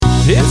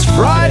It's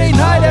Friday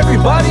night,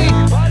 everybody.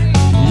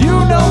 You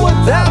know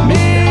what that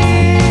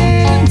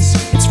means.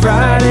 It's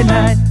Friday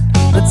night.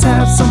 Let's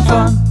have some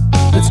fun.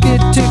 Let's get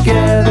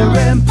together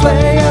and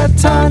play a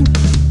ton.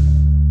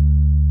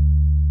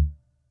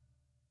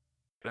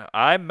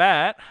 I'm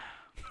Matt.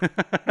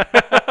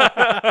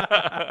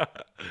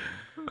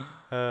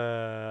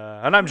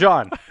 And I'm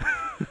Jon.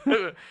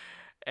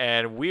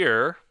 And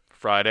we're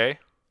Friday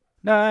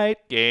Night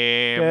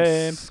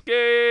Games.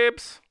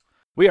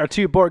 We are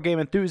two board game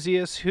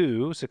enthusiasts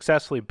who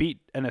successfully beat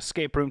an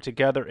escape room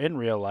together in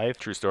real life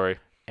True story.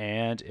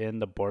 and in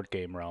the board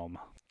game realm.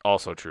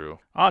 Also true.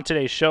 On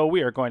today's show,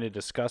 we are going to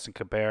discuss and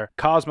compare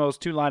Kosmos'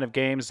 two line of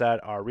games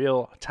that are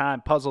real-time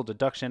puzzle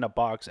deduction in a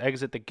box,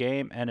 exit the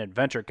game, and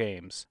adventure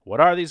games. What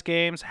are these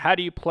games? How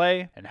do you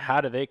play? And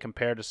how do they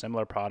compare to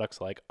similar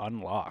products like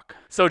Unlock?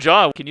 So,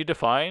 Jon, can you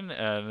define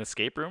an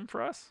escape room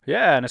for us?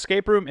 Yeah, an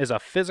escape room is a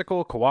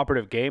physical,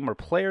 cooperative game where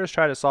players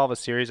try to solve a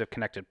series of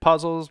connected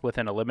puzzles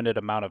within a limited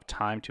amount of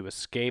time to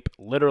escape,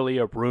 literally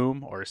a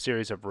room or a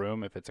series of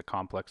room if it's a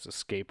complex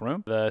escape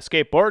room. The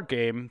escape board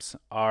games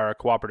are a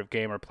cooperative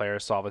game where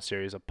players solve a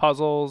series of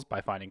puzzles by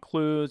finding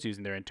clues,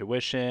 using their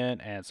intuition,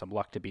 and some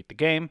luck to beat the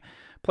game.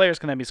 Players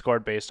can then be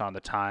scored based on the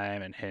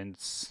time and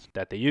hints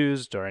that they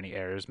used or any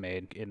errors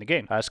made in the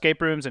game.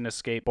 Escape rooms and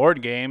escape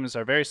board games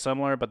are very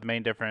similar, but the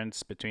main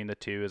difference between the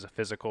two is a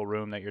physical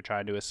room that you're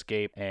trying to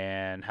escape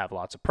and have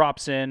lots of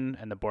props in,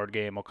 and the board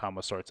game will come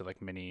with sorts of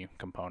like mini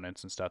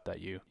components and stuff that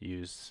you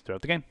use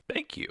throughout the game.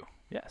 Thank you.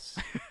 Yes.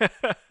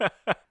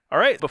 All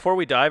right, before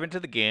we dive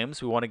into the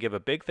games, we want to give a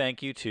big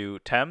thank you to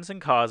Thames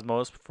and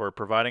Kosmos for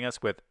providing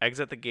us with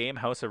Exit the Game,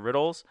 House of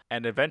Riddles,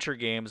 and adventure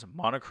games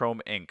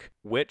Monochrome Inc.,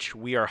 which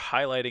we are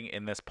highlighting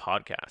in this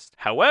podcast.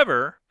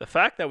 However, the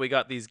fact that we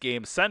got these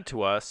games sent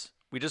to us,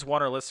 we just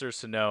want our listeners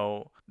to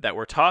know that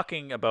we're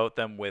talking about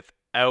them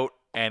without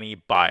any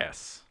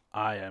bias.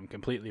 I am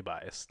completely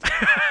biased.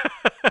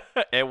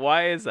 And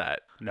why is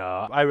that?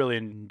 No, I really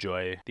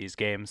enjoy these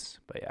games,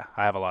 but yeah,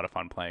 I have a lot of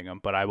fun playing them,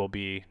 but I will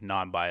be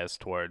non-biased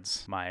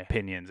towards my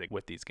opinions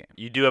with these games.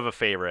 You do have a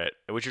favorite.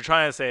 What you're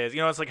trying to say is,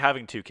 it's like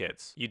having two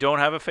kids. You don't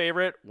have a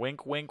favorite,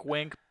 wink, wink,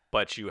 wink,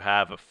 but you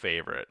have a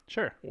favorite.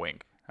 Sure.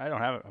 Wink. I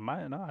don't have it.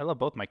 No, I love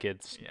both my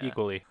kids Yeah.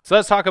 equally. So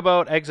let's talk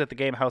about Exit the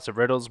Game, House of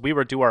Riddles. We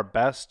will do our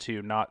best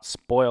to not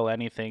spoil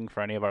anything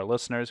for any of our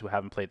listeners who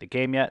haven't played the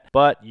game yet,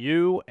 but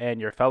you and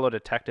your fellow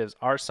detectives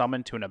are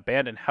summoned to an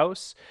abandoned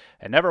house,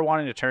 and never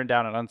wanting to turn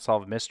down an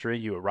unsolved mystery,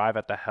 you arrive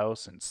at the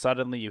house, and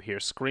suddenly you hear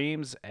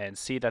screams and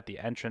see that the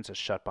entrance is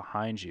shut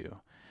behind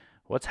you.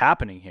 What's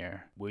happening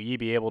here? Will you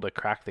be able to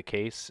crack the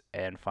case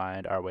and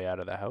find our way out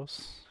of the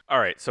house? All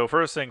right, so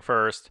first thing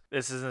first,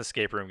 this is an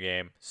escape room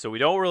game, so we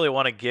don't really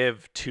want to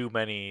give too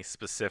many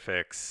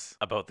specifics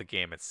about the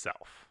game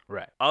itself.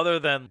 Right. Other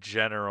than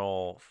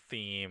general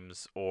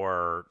themes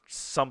or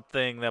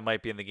something that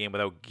might be in the game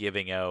without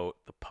giving out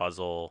the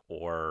puzzle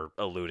or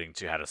alluding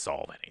to how to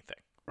solve anything.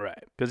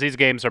 Right. Because these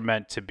games are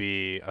meant to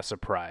be a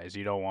surprise.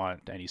 You don't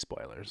want any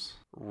spoilers.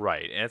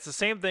 Right, and it's the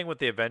same thing with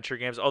the adventure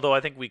games, although I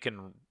think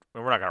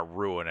we're not going to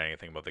ruin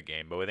anything about the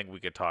game, but I think we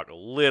could talk a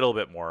little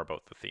bit more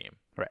about the theme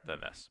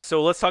than this.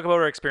 So let's talk about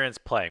our experience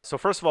playing. So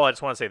first of all, I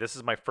just want to say this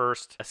is my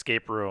first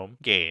escape room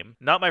game.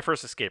 Not my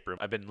first escape room.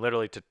 I've been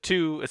literally to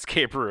 2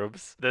 escape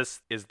rooms.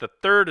 This is the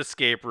 3rd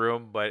escape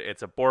room, but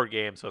it's a board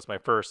game, so it's my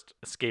first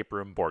escape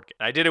room board game.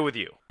 I did it with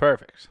you.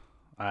 Perfect.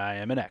 I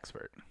am an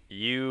expert.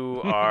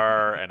 You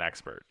are an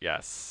expert,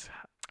 yes.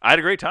 I had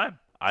a great time.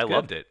 I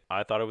loved it.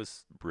 I thought it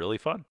was really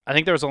fun. I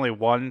think there was only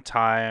one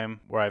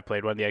time where I've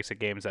played one of the exit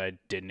games that I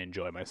didn't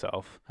enjoy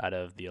myself out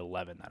of the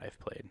 11 that I've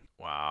played.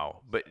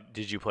 Wow. But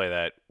did you play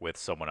that with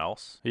someone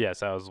else? Yes,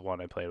 that was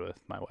one I played with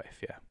my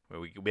wife, yeah.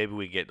 Maybe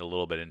we get a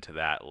little bit into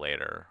that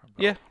later.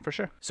 Yeah, for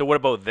sure. So what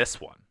about this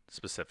one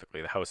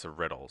specifically, the House of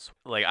Riddles?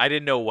 Like, I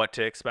didn't know what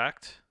to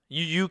expect.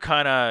 You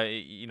kind of,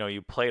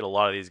 you played a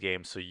lot of these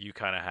games, so you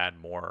kind of had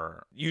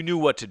more, you knew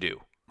what to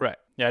do. Right.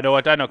 Yeah, I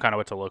know kind of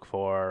what to look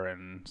for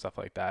and stuff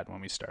like that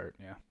when we start.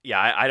 Yeah.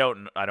 Yeah, I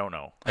don't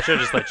know. I should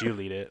have just let you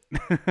lead it.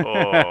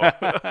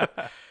 Oh.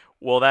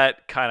 Well,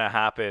 that kind of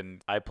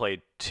happened. I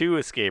played 2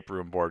 escape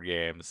room board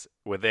games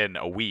within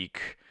a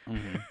week.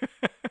 Mm-hmm.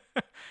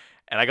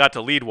 And I got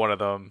to lead one of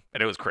them,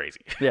 and it was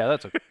crazy. Yeah,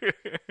 that's okay.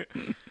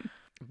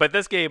 But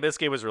this game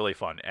was really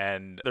fun.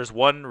 And there's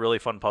one really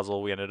fun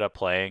puzzle we ended up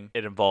playing.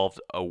 It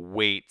involved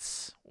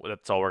weights.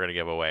 That's all we're going to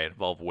give away. It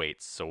involved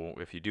weights. So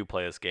if you do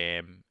play this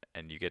game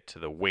and you get to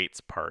the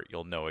weights part,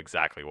 you'll know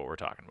exactly what we're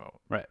talking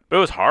about. Right. But it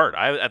was hard.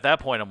 At that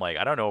point, I'm like,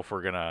 I don't know if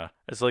we're going to...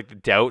 It's like the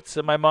doubts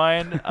in my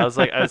mind.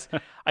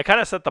 I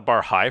kind of set the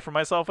bar high for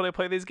myself when I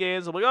play these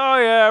games. I'm like, oh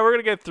yeah, we're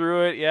going to get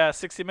through it. Yeah,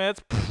 60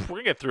 minutes. We're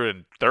going to get through it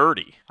in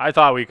 30. I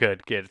thought we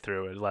could get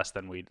through it in less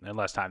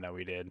time than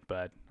we did,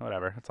 but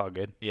whatever. It's all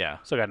good. Yeah.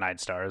 Still got 9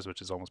 stars,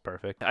 which is almost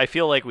perfect. I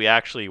feel like we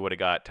actually would have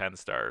got 10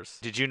 stars.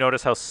 Did you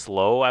notice how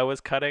slow I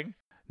was cutting?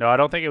 No, I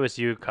don't think it was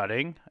you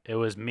cutting. It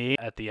was me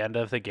at the end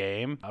of the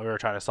game. We were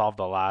trying to solve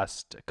the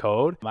last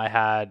code. I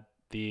had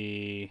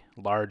the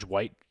large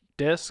white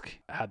disc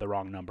had the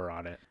wrong number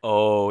on it.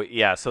 Oh,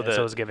 yeah. So it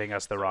was giving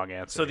us the wrong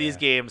answer. So these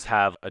games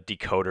have a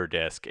decoder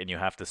disc, and you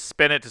have to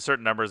spin it to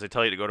certain numbers. They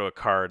tell you to go to a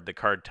card. The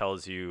card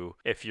tells you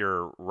if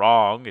you're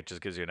wrong, it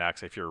just gives you an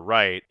X. If you're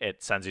right,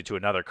 it sends you to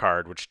another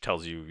card, which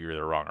tells you you're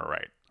either wrong or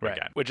right. Right.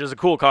 Again, which is a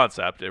cool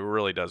concept. It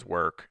really does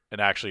work.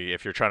 And actually,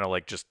 if you're trying to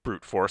like just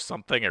brute force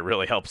something, it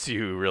really helps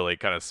you really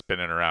kind of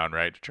spin it around,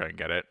 right, to try and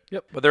get it.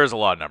 Yep. But there's a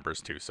lot of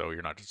numbers too, so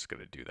you're not just going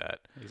to do that.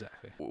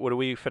 Exactly. What do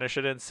we finish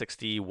it in?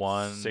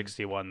 61?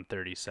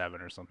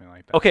 61-37 or something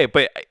like that. Okay,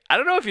 but I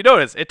don't know if you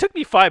noticed. It took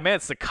me 5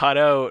 minutes to cut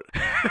out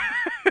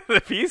the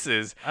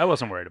pieces. I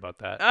wasn't worried about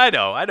that. I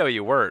know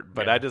you weren't,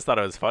 but Yeah. I just thought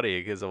it was funny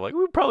because I'm like,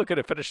 we probably could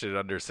have finished it in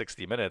under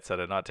 60 minutes had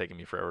it not taken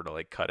me forever to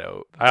like cut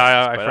out.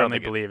 I firmly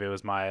believe it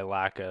was my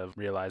lack of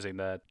realizing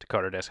that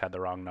decoder disc had the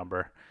wrong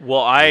number.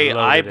 Well,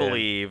 I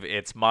believe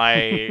it's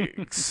my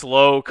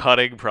slow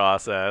cutting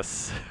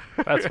process.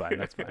 That's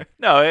fine.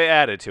 No, it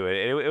added to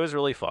it. It was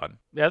really fun.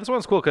 Yeah, this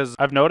one's cool because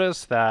I've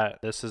noticed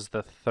that this is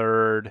the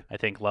third, I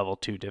think, level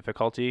 2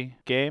 difficulty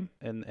game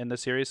in the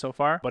series so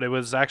far. But it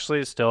was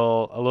actually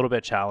still a little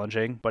bit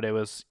challenging. But it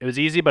was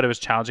easy, but it was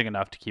challenging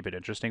enough to keep it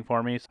interesting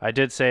for me. I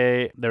did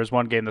say there was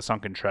one game, The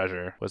Sunken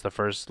Treasure, was the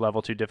first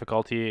level 2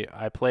 difficulty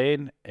I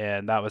played.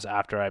 And that was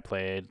after I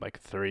played like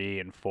 3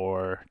 and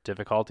 4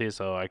 difficulties.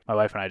 So like my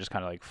wife and I just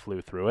kind of like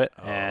flew through it.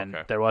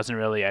 Okay. There wasn't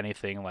really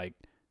anything like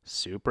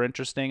super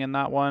interesting in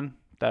that one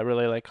that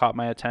really like caught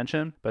my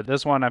attention. But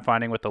this one I'm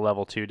finding with the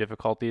level 2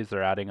 difficulties,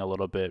 they're adding a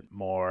little bit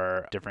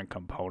more different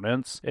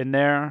components in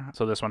there.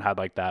 So this one had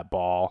like that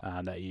ball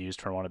that you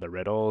used for one of the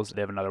riddles.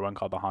 They have another one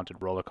called the Haunted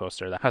Roller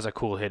Coaster that has a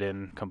cool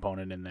hidden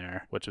component in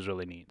there, which is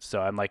really neat.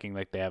 So I'm liking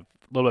like they have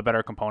a little bit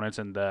better components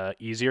in the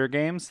easier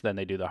games than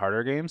they do the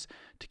harder games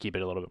to keep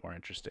it a little bit more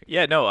interesting.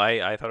 Yeah, no,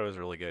 I thought it was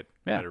really good.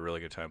 Yeah. I had a really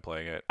good time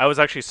playing it. I was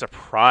actually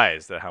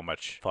surprised at how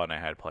much fun I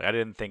had playing. I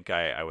didn't think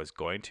I was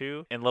going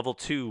to. And level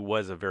 2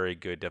 was a very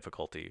good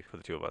difficulty for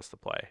the two of us to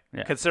play.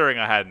 Yeah. Considering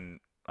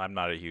I'm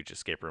not a huge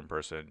escape room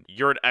person.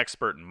 You're an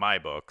expert in my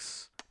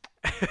books.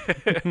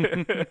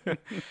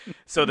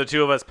 So the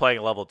two of us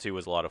playing level 2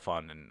 was a lot of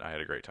fun, and I had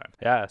a great time.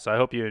 Yeah, so I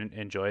hope you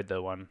enjoyed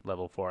the one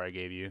level 4 I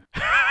gave you.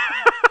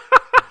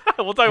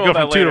 We'll talk about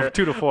that later.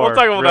 2 to 4. We'll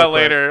talk about that quick.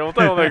 later. We'll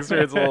talk about the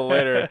experience a little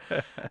later.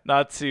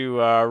 Not to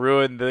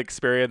ruin the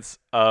experience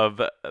of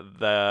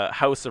the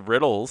House of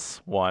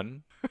Riddles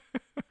one.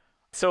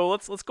 So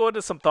let's go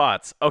into some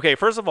thoughts. Okay,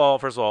 first of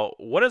all,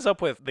 what is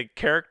up with the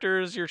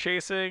characters you're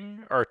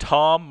chasing? Are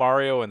Tom,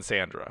 Mario, and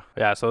Sandra?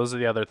 Yeah, so those are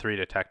the other 3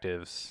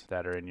 detectives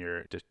that are in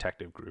your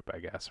detective group, I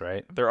guess,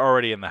 right? They're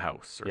already in the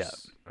house. Yeah.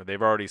 Or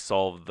they've already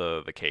solved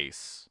the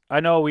case.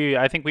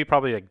 I think we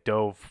probably like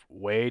dove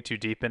way too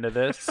deep into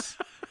this.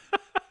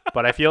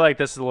 But I feel like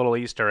this is a little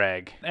Easter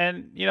egg.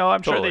 And,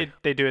 I'm Totally. sure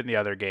they do it in the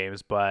other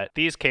games, but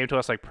these came to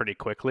us like pretty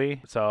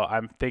quickly. So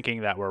I'm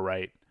thinking that we're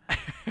right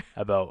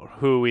about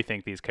who we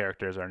think these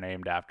characters are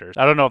named after.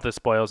 I don't know if this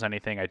spoils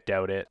anything. I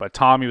doubt it. But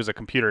Tom, he was a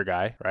computer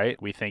guy, right?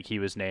 We think he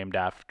was named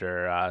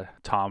after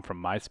Tom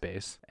from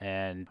MySpace.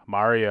 And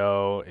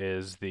Mario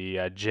is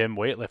the gym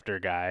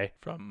weightlifter guy.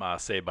 From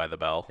Saved by the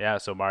Bell. Yeah,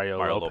 so Mario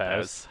Lopez.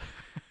 Lopez.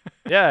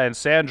 Yeah, and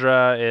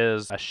Sandra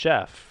is a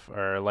chef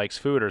or likes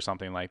food or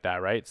something like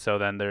that, right? So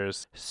then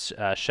there's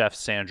Chef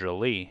Sandra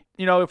Lee.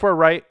 If we're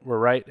right, we're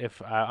right.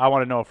 If I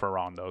want to know if we're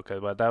wrong though,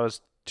 but that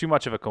was too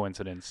much of a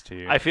coincidence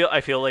to. I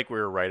feel like we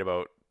were right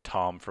about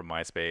Tom from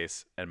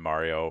MySpace and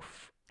Mario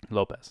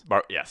Lopez.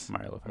 Yes,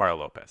 Mario Lopez.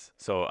 Lopez.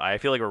 So I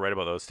feel like we're right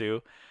about those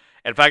two.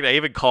 In fact, I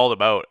even called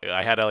him out.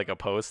 I had like a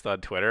post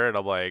on Twitter, and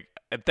I'm like,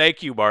 "And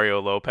thank you, Mario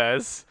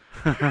Lopez."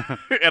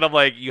 And I'm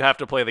like, "You have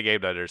to play the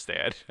game to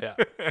understand." Yeah.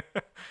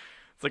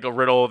 It's like a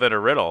riddle within a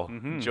riddle.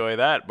 Mm-hmm. Enjoy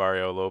that,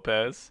 Mario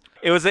Lopez.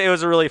 It was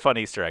a really fun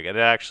Easter egg, and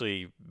it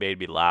actually made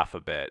me laugh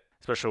a bit,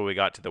 especially when we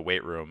got to the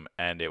weight room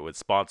and it was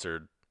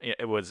sponsored.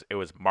 It was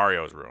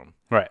Mario's room.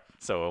 Right.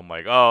 So I'm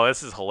like, oh,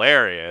 this is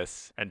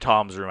hilarious. And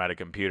Tom's room had a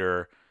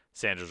computer.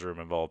 Sandra's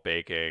room involved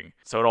baking.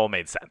 So it all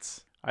made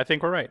sense. I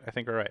think we're right.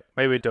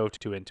 Maybe we dove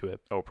too into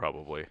it. Oh,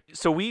 probably.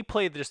 So we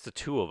played just the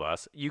two of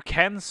us. You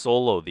can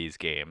solo these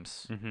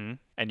games. Mm-hmm.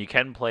 And you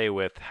can play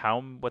with I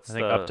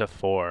think up to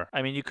 4.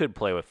 I mean, you could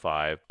play with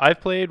 5.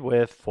 I've played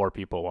with 4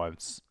 people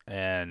once,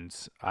 and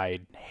I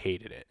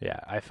hated it.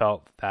 Yeah, I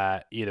felt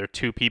that either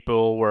 2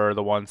 people were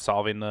the ones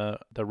solving the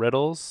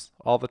riddles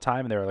all the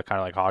time, and they were kind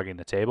of like hogging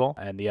the table,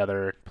 and the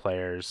other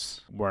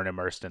players weren't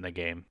immersed in the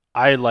game.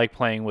 I like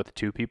playing with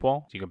 2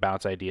 people. You can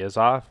bounce ideas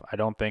off. I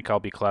don't think I'll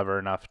be clever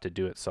enough to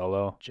do it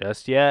solo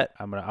just yet.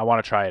 I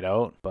want to try it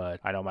out, but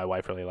I know my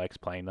wife really likes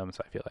playing them,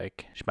 so I feel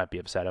like she might be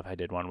upset if I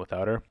did one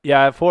without her.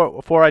 Yeah,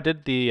 4 I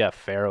did the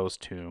Pharaoh's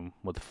Tomb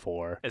with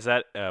 4. Is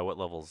that what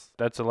levels?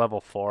 That's a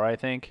level 4, I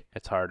think.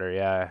 It's harder,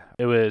 yeah.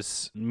 It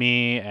was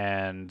me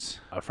and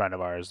a friend of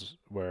ours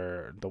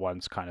were the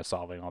ones kind of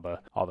solving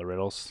all the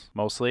riddles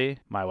mostly.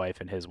 My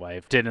wife and his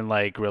wife didn't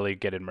like really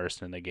get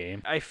immersed in the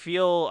game. I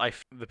feel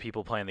the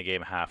people playing the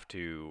game have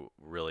to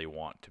really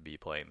want to be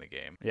playing the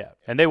game. Yeah,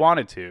 and they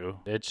wanted to.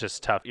 It's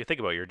just tough. You think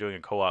about it, you're doing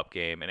a co-op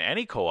game, and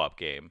any co-op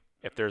game,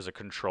 if there's a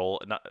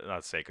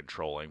not say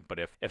controlling, but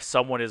if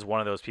someone is one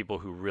of those people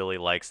who really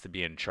likes to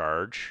be in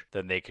charge,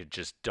 then they could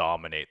just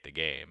dominate the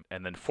game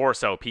and then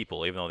force out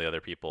people, even though the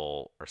other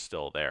people are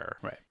still there.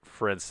 Right.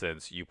 For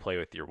instance, you play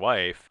with your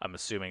wife. I'm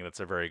assuming that's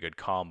a very good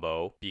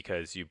combo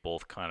because you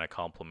both kind of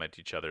complement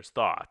each other's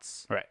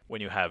thoughts. Right.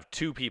 When you have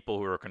two people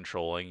who are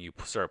controlling, you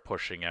start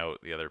pushing out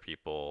the other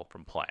people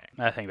from playing.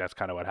 I think that's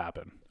kind of what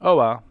happened. Oh,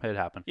 well, it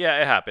happened.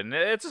 Yeah, it happened.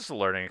 It's just a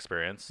learning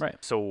experience. Right.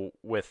 So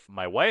with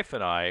my wife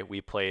and I,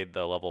 we played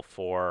the level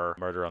 4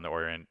 Murder on the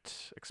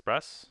Orient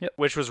Express, Yep.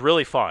 which was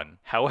really fun.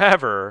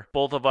 However,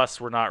 both of us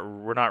were not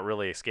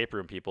really escape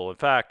room people. In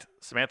fact,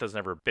 Samantha's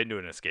never been to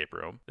an escape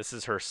room. This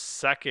is her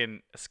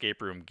second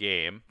escape room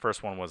game.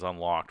 First one was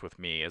Unlocked with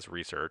me as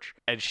research.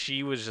 And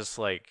she's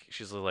like,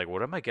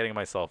 what am I getting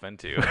myself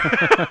into?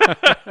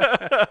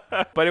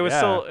 But it was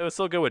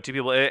still good with two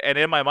people. And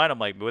in my mind, I'm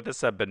like, would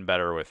this have been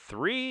better with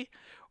 3?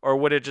 Or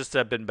would it just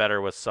have been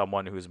better with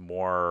someone who's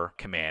more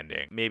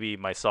commanding? Maybe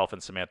myself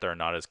and Samantha are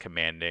not as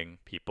commanding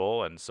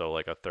people, and so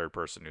like a third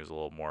person who's a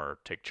little more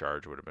take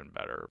charge would have been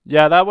better.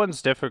 Yeah, that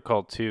one's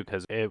difficult too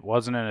because it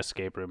wasn't an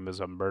escape room, it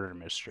was a murder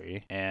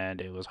mystery,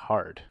 and it was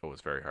hard. It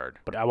was very hard.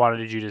 But I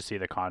wanted you to see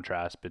the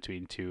contrast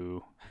between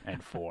 2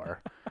 and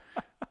 4.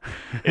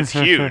 It's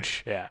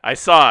huge. Yeah. I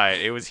saw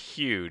it. It was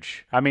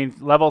huge. I mean,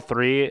 level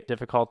 3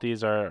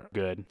 difficulties are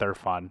good. They're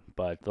fun.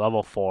 But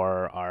level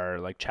 4 are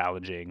like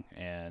challenging.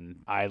 And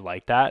I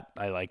like that.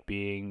 I like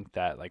being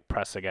that like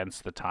press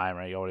against the time,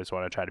 right? You always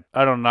want to try to,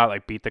 I don't know, not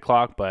like beat the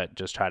clock, but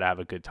just try to have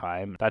a good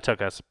time. That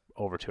took us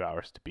over 2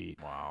 hours to beat.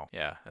 Wow.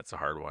 Yeah, that's a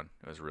hard one.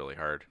 It was really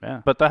hard.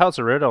 Yeah. But the House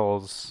of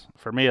Riddles,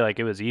 for me, like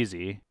it was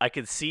easy. I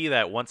could see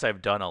that once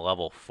I've done a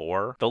level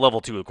 4, the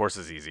level 2, of course,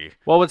 is easy.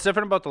 Well, what's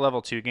different about the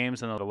level 2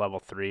 games and the level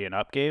 3 and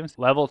up games?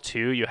 Level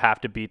 2, you have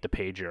to beat the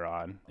page you're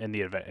on in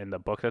the event in the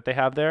book that they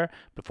have there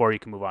before you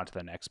can move on to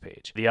the next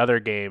page. The other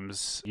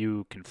games,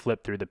 you can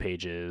flip through the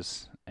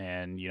pages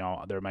and, you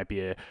know, there might be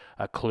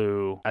a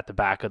clue at the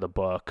back of the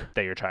book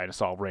that you're trying to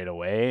solve right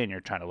away and you're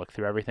trying to look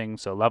through everything.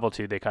 So level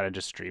 2, they kind of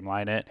just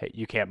streamline it. Hey,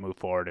 you can't move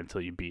forward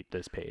until you beat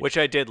this page. Which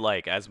I did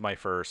like as my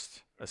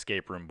first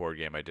escape room board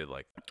game. I did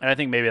like. And I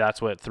think maybe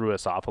that's what threw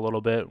us off a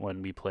little bit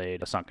when we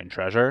played A Sunken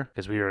Treasure,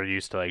 because we were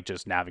used to like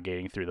just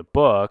navigating through the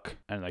book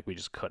and like we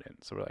just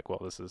couldn't. So we're like,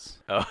 well, this is...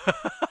 Oh.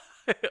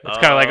 It's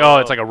kind of like, oh,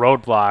 it's like a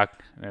roadblock.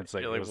 And it's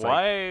like, you're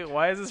like,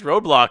 why is this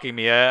roadblocking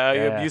me?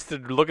 I'm used to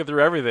looking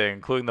through everything,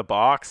 including the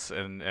box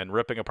and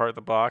ripping apart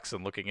the box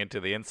and looking into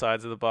the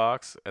insides of the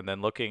box and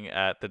then looking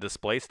at the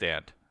display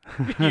stand.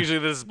 Usually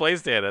the display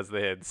stand has the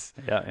hints.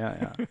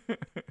 Yeah.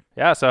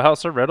 Yeah, so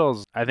House of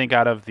Riddles, I think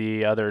out of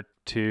the other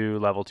 2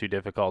 level 2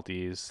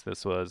 difficulties,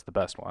 this was the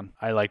best one.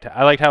 I liked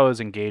how it was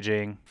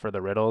engaging for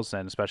the riddles,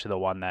 and especially the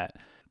one that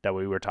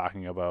we were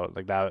talking about,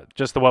 like that,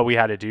 just what we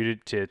had to do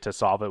to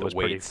solve it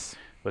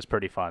was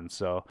pretty fun.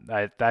 So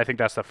I think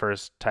that's the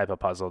first type of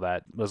puzzle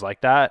that was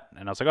like that,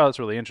 and I was like, oh, that's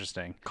really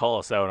interesting. Call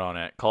us out on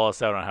it. Call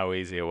us out on how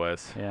easy it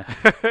was. Yeah.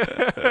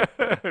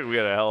 We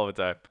had a hell of a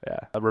time. Yeah.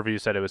 A review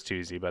said it was too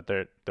easy, but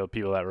the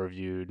people that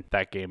reviewed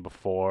that game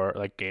before,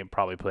 like game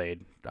probably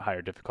played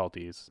higher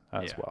difficulties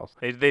as well.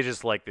 They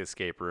just like the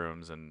escape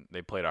rooms and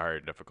they played a higher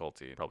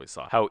difficulty. Probably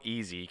saw how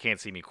easy. You can't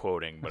see me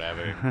quoting, but I have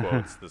it in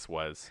quotes. This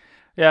was.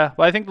 Yeah,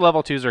 well, I think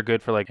level 2s are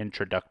good for like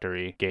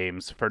introductory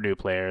games for new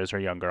players or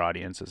younger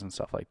audiences and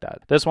stuff like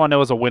that. This one, it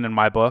was a win in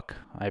my book.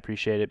 I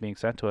appreciate it being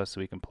sent to us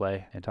so we can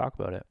play and talk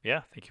about it.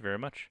 Yeah, thank you very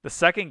much. The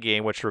second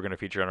game, which we're going to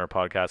feature on our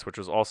podcast, which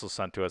was also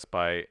sent to us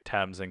by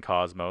Thames and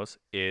Kosmos,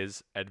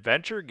 is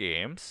adventure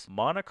games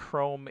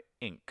Monochrome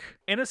Inc.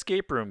 In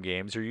escape room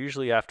games, you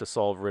usually have to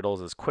solve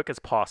riddles as quick as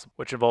possible,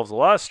 which involves a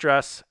lot of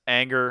stress,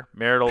 anger,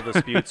 marital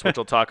disputes, which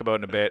we'll talk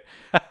about in a bit,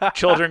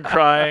 children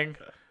crying.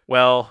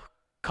 Well,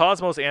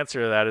 Cosmos'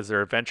 answer to that is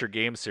their adventure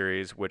game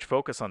series, which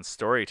focus on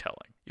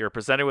storytelling. You're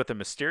presented with a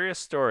mysterious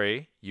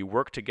story you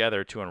work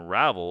together to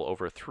unravel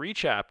over 3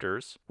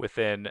 chapters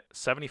within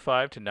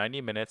 75 to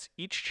 90 minutes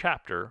each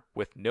chapter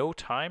with no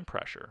time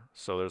pressure.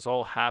 So there's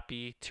all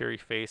happy, teary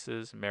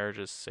faces,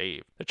 marriages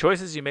saved. The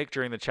choices you make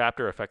during the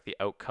chapter affect the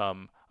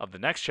outcome of the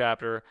next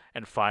chapter,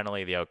 and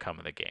finally the outcome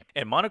of the game.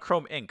 In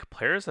Monochrome Inc.,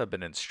 players have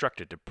been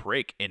instructed to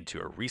break into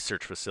a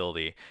research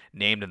facility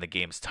named in the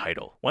game's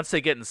title. Once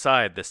they get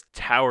inside this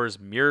tower's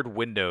mirrored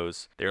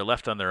windows, they are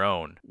left on their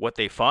own. What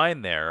they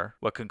find there,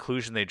 what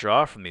conclusion they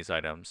draw from these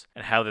items,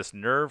 and how this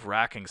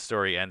nerve-wracking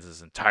story ends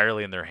is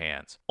entirely in their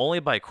hands. Only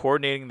by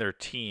coordinating their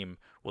team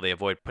will they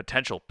avoid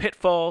potential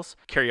pitfalls,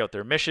 carry out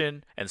their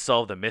mission, and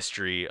solve the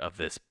mystery of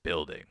this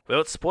building.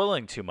 Without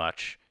spoiling too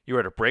much, you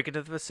are to break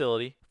into the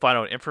facility, find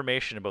out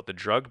information about the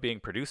drug being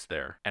produced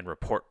there, and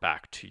report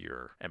back to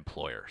your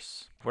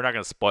employers. We're not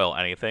going to spoil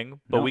anything,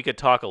 but we could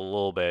talk a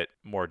little bit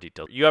more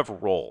detail. You have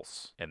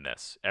roles in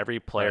this. Every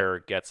player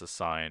gets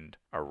assigned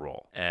a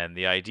role. And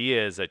the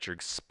idea is that you're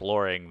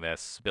exploring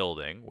this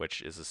building,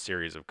 which is a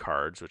series of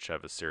cards, which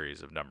have a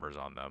series of numbers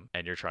on them.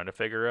 And you're trying to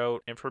figure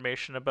out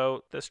information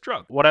about this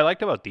drug. What I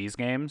liked about these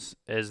games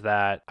is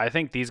that I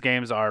think these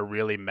games are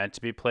really meant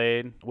to be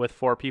played with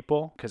 4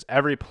 people, because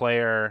every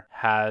player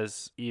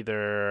has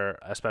either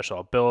a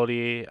special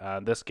ability.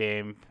 This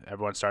game,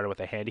 everyone started with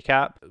a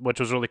handicap, which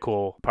was really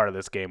cool part of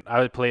this game.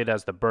 I played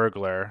as the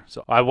burglar,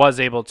 so I was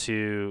able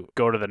to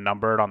go to the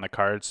numbered on the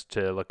cards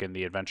to look in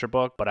the adventure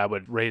book, but I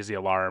would raise the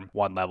alarm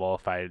one level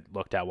if I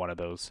looked at one of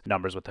those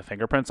numbers with the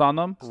fingerprints on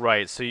them.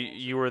 Right. So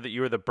you were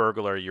the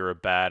burglar. You were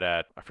bad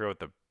at, I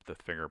forget what the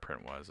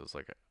fingerprint was. It was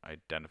like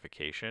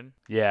identification.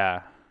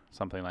 Yeah.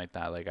 Something like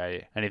that. Like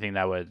anything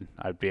that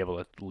I'd be able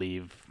to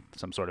leave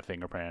some sort of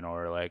fingerprint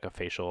or like a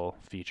facial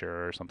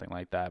feature or something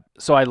like that.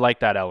 So I like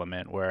that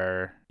element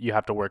where you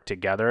have to work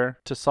together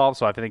to solve.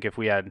 So I think if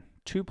we had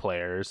 2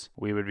 players,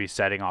 we would be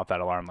setting off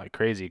that alarm like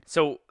crazy.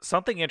 So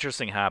something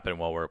interesting happened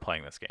while we were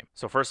playing this game.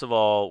 So first of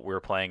all, we were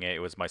playing it. It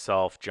was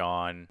myself,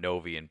 John,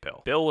 Novi, and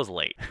Bill. Bill was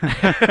late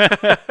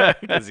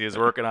because he was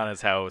working on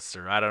his house,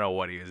 or I don't know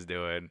what he was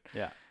doing.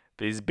 Yeah.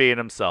 But he's being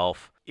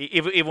himself.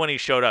 Even when he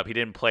showed up, he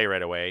didn't play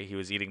right away. He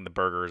was eating the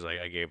burgers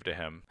I gave to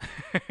him.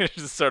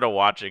 Just sort of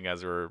watching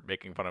as we were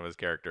making fun of his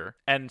character.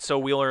 And so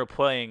we were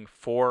playing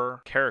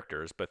 4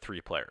 characters, but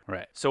 3 players.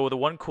 Right. So the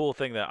one cool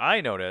thing that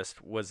I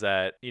noticed was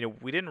that,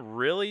 we didn't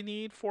really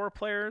need 4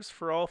 players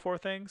for all 4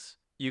 things.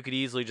 You could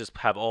easily just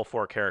have all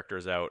 4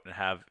 characters out and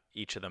have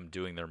each of them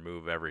doing their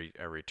move every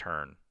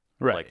turn.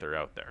 Right. Like they're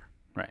out there.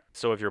 Right.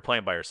 So if you're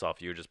playing by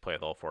yourself, you would just play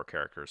with all 4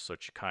 characters, so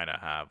that you kind of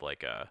have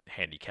like a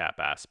handicap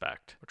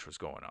aspect, which was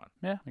going on.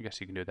 Yeah, I guess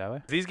you can do it that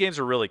way. These games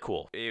were really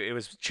cool. It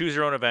was choose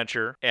your own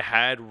adventure. It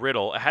had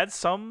riddle. It had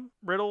some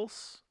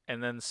riddles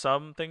and then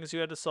some things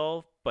you had to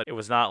solve, but it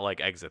was not like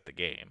exit the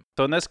game.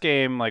 So in this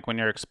game, like when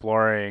you're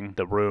exploring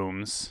the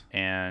rooms,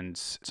 and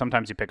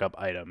sometimes you pick up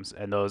items,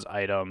 and those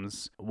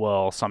items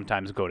will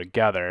sometimes go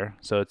together.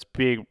 So it's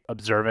being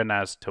observant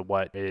as to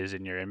what is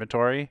in your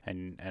inventory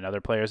and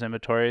other players'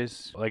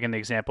 inventories. Like in the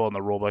example in the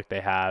rulebook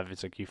they have,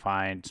 it's like you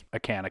find a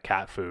can of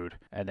cat food,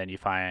 and then you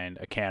find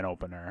a can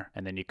opener,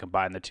 and then you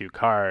combine the 2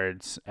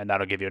 cards, and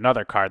that'll give you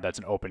another card that's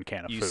an open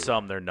can of food. You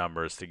sum their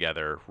numbers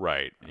together,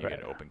 right? You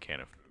get an open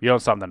can of. You don't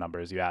sum the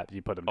numbers. You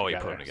put them together. You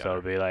put them together. So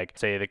it'd be like,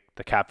 say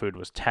the cat food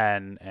was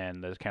 10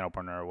 and the can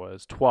opener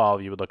was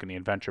 12. You would look in the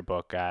adventure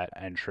book at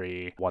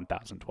entry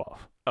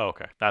 1012. Oh,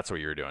 okay. That's what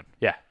you were doing.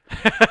 Yeah.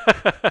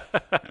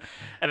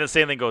 And the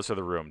same thing goes for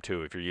the room,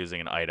 too. If you're using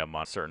an item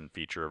on a certain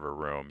feature of a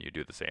room, you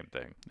do the same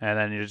thing. And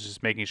then you're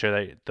just making sure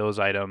that those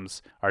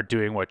items are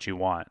doing what you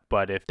want.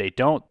 But if they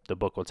don't, the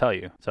book will tell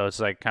you. So it's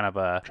like kind of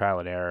a trial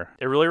and error.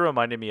 It really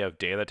reminded me of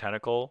Day of the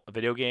Tentacle, a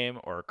video game,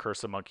 or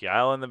Curse of Monkey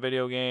Island, the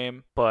video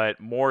game, but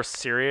more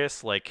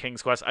serious, like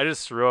King's Quest. I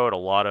just threw out a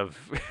lot of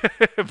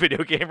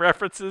video game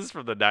references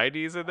from the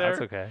 90s in there.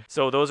 That's okay.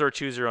 So those are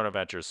choose your own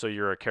adventures. So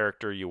you're a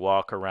character, you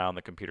walk around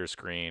the computer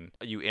screen,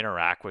 you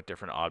interact with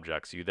different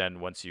objects.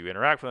 Once you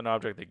interact with an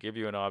object, they give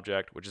you an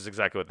object, which is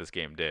exactly what this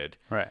game did.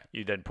 Right.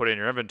 You then put it in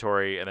your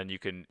inventory, and then you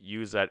can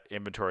use that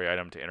inventory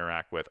item to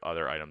interact with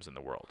other items in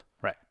the world.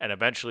 Right. And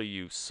eventually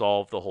you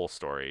solve the whole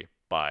story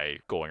by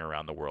going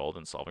around the world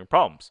and solving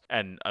problems.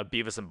 And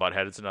Beavis and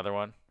Butthead is another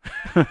one.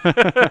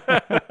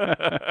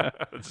 It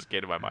just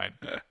came to my mind.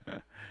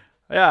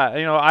 Yeah,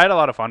 I had a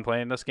lot of fun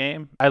playing this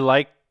game. I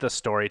liked the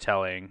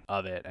storytelling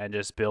of it and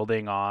just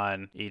building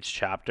on each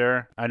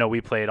chapter. I know we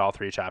played all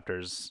 3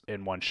 chapters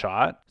in one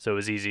shot, so it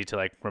was easy to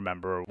like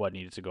remember what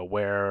needed to go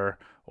where,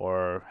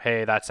 or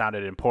hey, that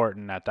sounded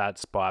important at that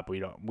spot, but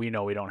we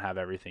know we don't have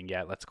everything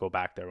yet. Let's go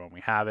back there when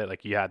we have it.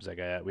 Like we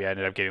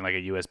ended up getting like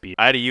a USB.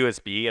 I had a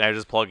USB and I was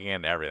just plugging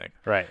in everything.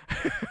 Right.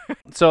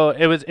 So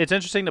it's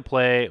interesting to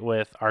play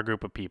with our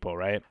group of people,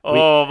 right?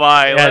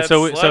 Let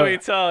me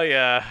tell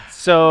you.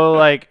 So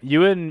like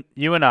you and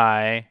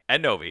I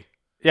and Novi.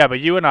 Yeah,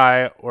 but you and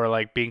I were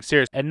like being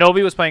serious, and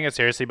Novi was playing it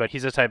seriously, but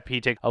he's the type, he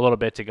takes a little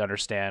bit to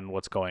understand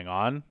what's going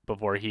on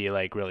before he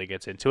like really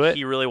gets into it.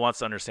 He really wants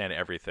to understand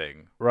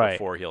everything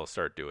before he'll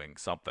start doing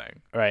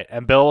something. Right,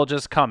 and Bill will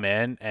just come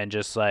in and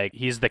just like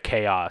he's the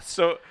chaos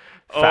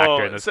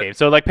factor in this game.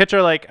 So like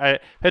picture like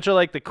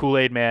the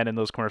Kool-Aid man in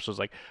those commercials,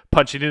 like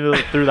punching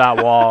through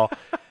that wall.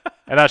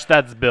 And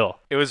that's Bill.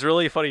 It was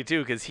really funny,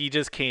 too, because he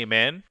just came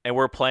in, and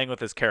we're playing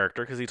with his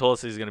character, because he told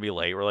us he's going to be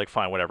late. We're like,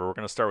 fine, whatever. We're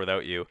going to start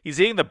without you. He's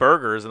eating the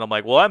burgers, and I'm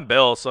like, well, I'm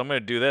Bill, so I'm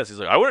going to do this. He's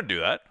like, I wouldn't do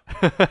that.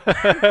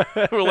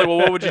 We're like, well,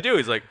 what would you do?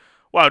 He's like,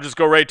 wow, just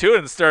go right to it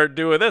and start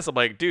doing this. I'm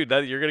like, dude,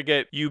 you're going to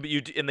get, you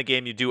in the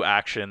game, you do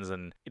actions,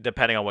 and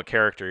depending on what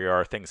character you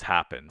are, things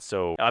happen.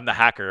 So I'm the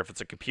hacker. If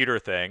it's a computer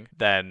thing,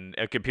 then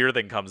a computer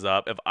thing comes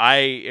up.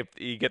 If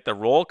you get the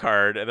roll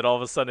card, and then all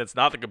of a sudden it's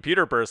not the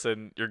computer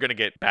person, you're going to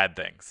get bad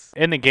things.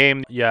 In the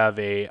game, you have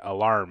a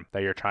alarm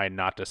that you're trying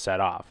not to set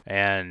off.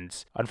 And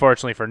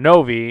unfortunately for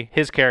Novi,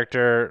 his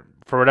character,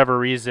 for whatever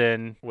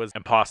reason, was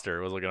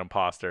like an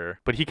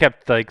imposter. But he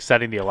kept like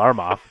setting the alarm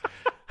off.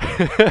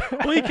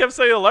 Well, he kept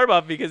setting the alarm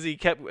off because he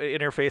kept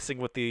interfacing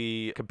with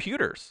the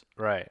computers.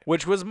 Right.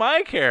 Which was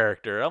my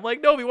character. I'm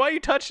like, Novi, why are you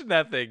touching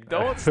that thing?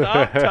 Don't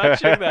stop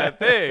touching that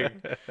thing.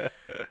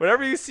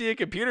 Whenever you see a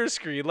computer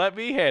screen, let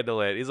me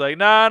handle it. He's like,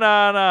 no,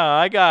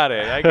 I got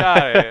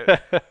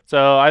it.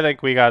 So I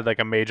think we got like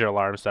a major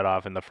alarm set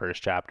off in the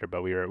first chapter,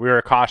 but we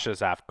were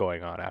cautious after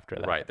going on after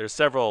that. Right. There's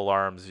several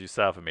alarms. You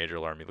set off a major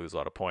alarm, you lose a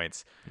lot of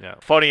points. Yeah.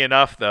 Funny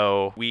enough,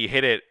 though, we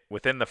hit it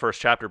within the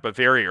first chapter, but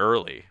very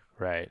early.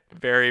 Right.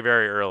 Very,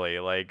 very early.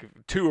 Like,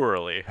 too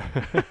early.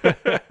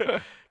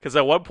 Because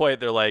at one point,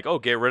 they're like, oh,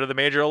 get rid of the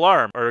major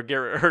alarm.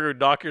 Or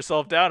knock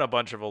yourself down a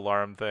bunch of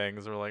alarm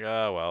things. We're like,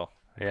 oh, well.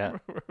 Yeah.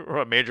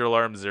 We're at major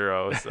alarm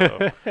 0,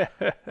 so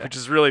which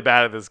is really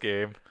bad at this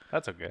game.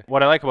 That's okay.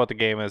 What I like about the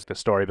game is the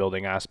story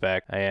building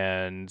aspect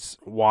and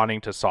wanting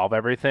to solve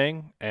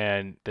everything,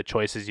 and the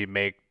choices you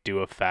make do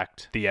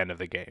affect the end of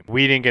the game.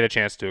 We didn't get a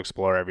chance to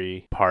explore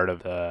every part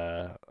of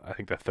the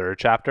third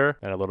chapter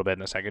and a little bit in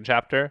the second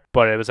chapter,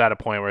 but it was at a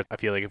point where I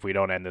feel like if we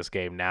don't end this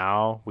game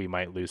now, we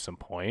might lose some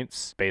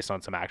points based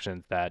on some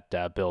actions that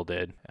Bill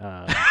did.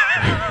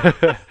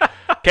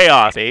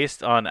 Chaos.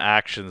 Based on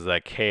actions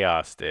that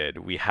Chaos did,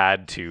 we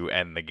had to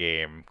end the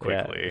game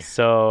quickly. Yeah.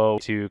 So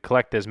to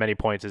collect as many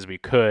points as we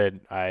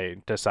could, I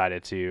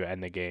decided to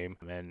end the game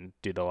and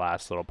do the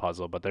last little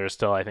puzzle. But there's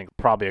still, I think,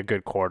 probably a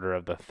good quarter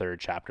of the third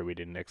chapter we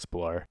didn't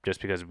explore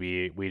just because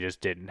we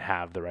just didn't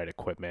have the right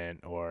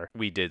equipment, or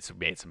we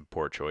made some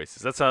poor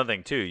choices. That's another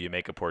thing too. You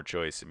make a poor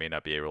choice, you may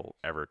not be able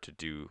ever to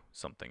do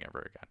something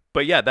ever again.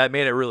 But yeah, that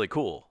made it really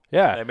cool.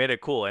 Yeah. That made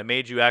it cool. It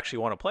made you actually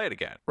want to play it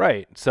again.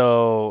 Right.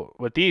 So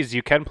with these,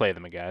 you can play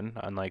them again,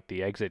 unlike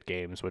the exit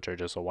games, which are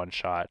just a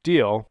one-shot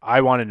deal. I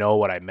want to know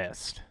what I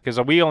missed,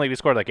 because we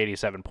scored like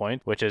 87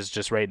 points, which is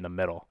just right in the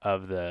middle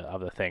of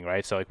the thing,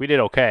 right? So like we did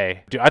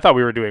okay. I thought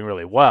we were doing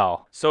really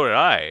well. So did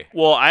I.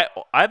 Well,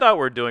 I thought we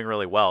were doing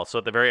really well. So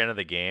at the very end of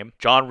the game,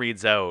 John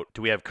reads out,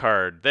 do we have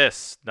card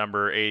this,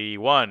 number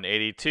 81,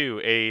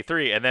 82,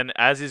 83? And then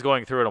as he's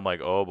going through it, I'm like,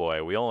 oh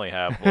boy, we only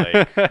have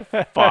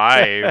like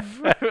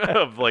 5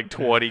 of like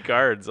 20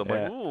 cards. I'm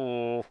like,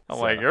 ooh.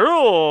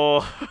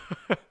 Ooh.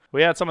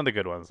 We had some of the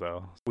good ones,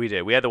 though. We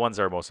did. We had the ones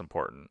that are most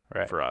important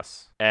for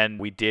us. And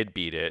we did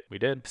beat it. We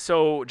did.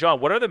 So, John,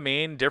 what are the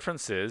main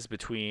differences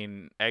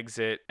between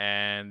Exit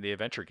and the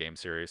adventure game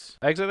series?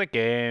 Exit the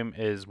game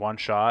is one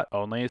shot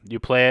only.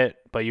 You play it,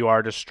 but you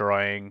are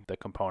destroying the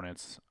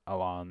components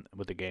along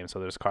with the game.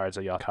 So there's cards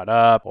that you'll cut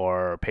up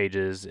or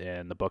pages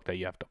in the book that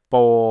you have to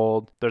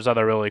fold. There's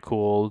other really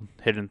cool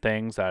hidden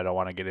things that I don't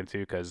want to get into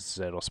because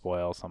it'll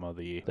spoil some of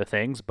the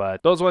things.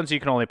 But those ones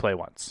you can only play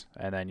once,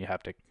 and then you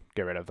have to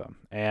get rid of them.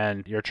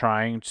 And you're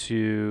trying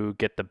to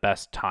get the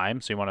best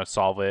time, so you want to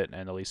solve it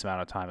in the least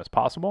amount of time as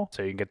possible,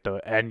 so you can get the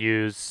end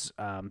use.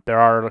 There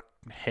are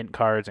hint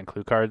cards and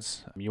clue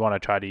cards. You want to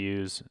try to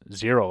use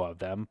 0 of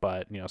them,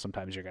 but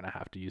sometimes you're going to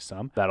have to use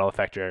some. That'll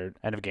affect your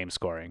end of game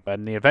scoring. But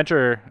in the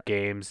adventure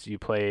games, you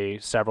play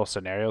several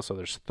scenarios. So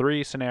there's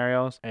 3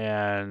 scenarios,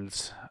 and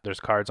there's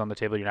cards on the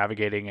table. You're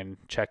navigating and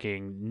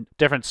checking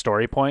different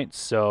story points.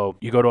 So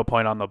you go to a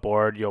point on the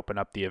board, you open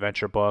up the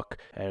adventure book,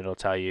 and it'll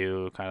tell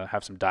you, kind of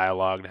have some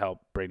dialogue to help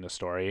bring the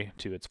story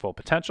to its full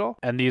potential.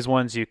 And these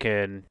ones you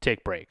can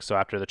take breaks. So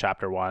after the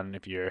chapter 1,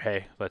 if you're,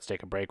 hey, let's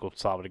take a break, we'll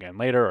solve it again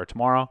later or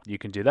tomorrow, you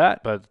can do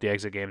that. But the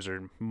exit games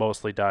are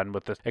mostly done,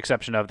 with the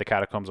exception of the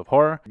Catacombs of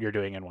Horror, you're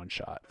doing in one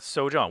shot.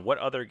 So, John, what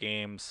other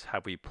games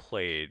have we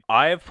played?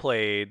 I have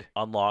played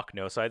Unlock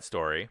No Side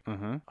Story,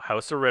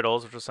 House of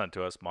Riddles, which was sent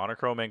to us,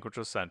 Monochrome Inc., which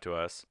was sent to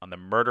us, on the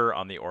Murder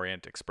on the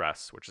Orient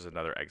Express, which is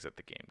another Exit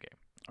the Game game.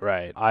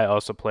 Right. I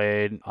also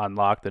played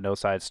Unlock, the No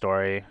Side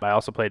Story. I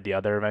also played the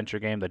other adventure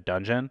game, The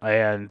Dungeon.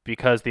 And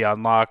because the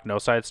Unlock, No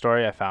Side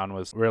Story I found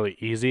was really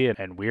easy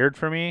and weird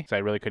for me, so I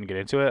really couldn't get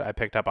into it, I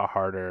picked up a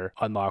harder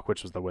Unlock,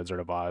 which was the Wizard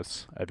of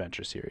Oz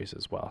adventure series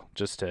as well,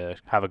 just to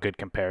have a good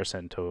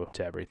comparison to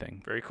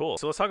everything. Very cool.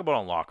 So let's talk about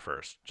Unlock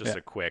first. Just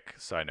a quick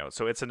side note.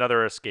 So it's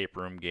another escape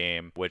room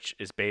game, which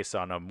is based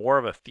on a more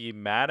of a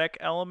thematic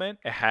element.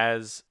 It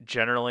has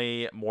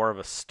generally more of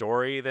a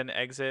story than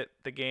Exit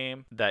the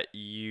Game that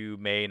you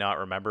may not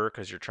remember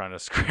because you're trying to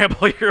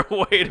scramble your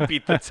way to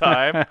beat the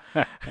time.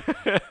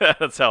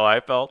 That's how I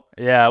felt.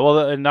 Yeah,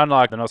 well, in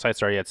Unlock, the No Side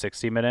Story had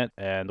 60 minutes,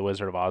 and the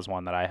Wizard of Oz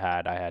one that I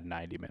had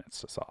 90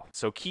 minutes to solve.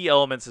 So key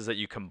elements is that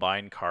you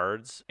combine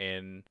cards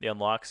in the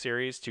Unlock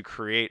series to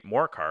create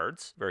more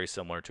cards, very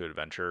similar to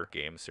adventure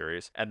game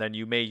series. And then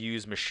you may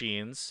use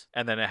machines,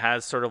 and then it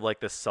has sort of like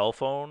the cell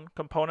phone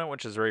component,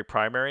 which is very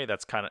primary.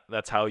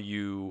 That's how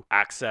you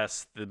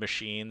access the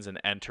machines and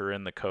enter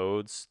in the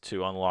codes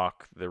to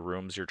unlock the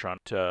rooms you're trying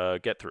to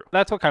get through.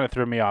 That's what kind of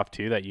threw me off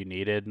too, that you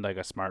needed like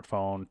a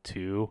smartphone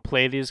to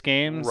play these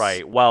games.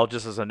 Right. Well,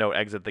 just as a note,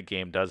 Exit the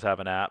Game does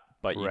have an app,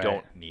 but you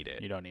don't need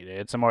it. You don't need it.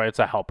 It's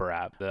a helper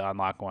app. The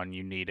Unlock one,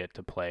 you need it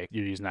to play.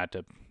 You're using that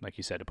to, like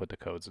you said, to put the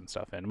codes and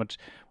stuff in. Which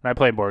when I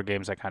play board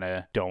games, I kind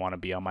of don't want to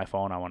be on my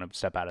phone. I want to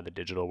step out of the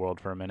digital world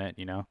for a minute,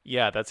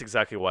 Yeah, that's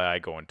exactly why I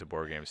go into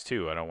board games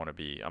too. I don't want to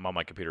be. I'm on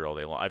my computer all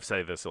day long. I've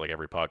said this like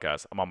every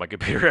podcast. I'm on my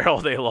computer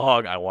all day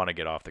long. I want to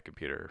get off the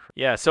computer.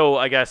 Yeah. So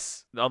I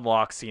guess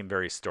Unlock seemed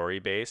very story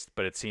based,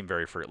 but it seemed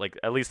very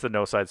at least the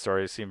No Side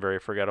Stories seemed very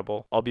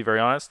forgettable. I'll be very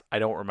honest. I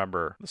don't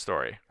remember the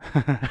story.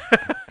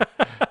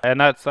 and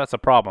that's a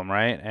problem,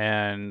 right?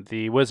 And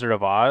the Wizard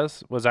of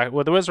Oz the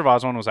Wizard of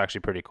Oz one was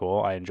actually pretty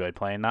cool. I enjoyed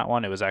playing that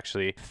one. It was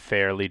actually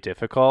fairly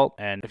difficult,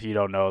 and if you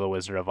don't know the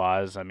Wizard of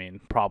Oz, I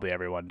mean, probably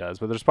everyone does,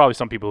 but there's probably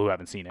some people who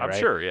haven't seen it, I'm right?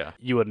 sure, yeah.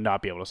 You would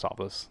not be able to solve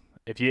this.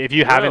 If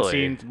you haven't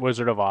seen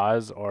Wizard of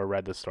Oz or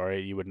read the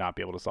story, you would not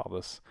be able to solve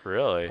this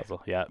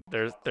puzzle. Yeah.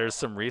 There's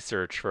some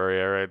research for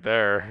you right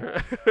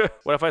there.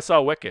 What if I saw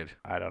Wicked?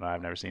 I don't know.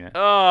 I've never seen it. Oh,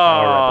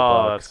 or read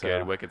the book, that's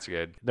good. Wicked's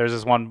good. There's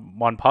this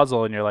one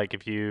puzzle, and you're like,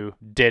 if you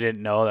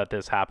didn't know that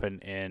this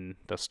happened in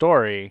the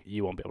story,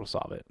 you won't be able to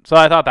solve it. So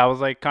I thought that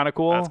was like kind of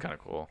cool. That's kind of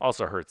cool.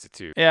 Also hurts you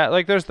too. Yeah,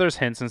 like there's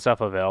hints and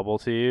stuff available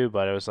to you,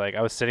 but it was like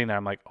I was sitting there,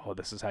 I'm like, oh,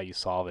 this is how you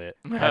solve it.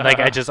 And like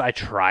I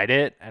tried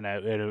it, and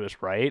it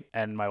was right.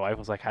 And my wife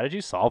was like, how did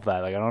you solve that?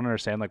 Like, I don't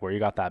understand like where you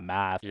got that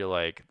math. You're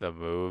like, the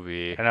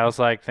movie. And I was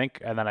like,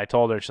 and then I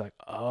told her, she's like,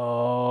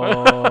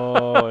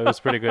 oh, it was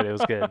pretty good. It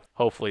was good.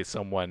 Hopefully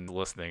someone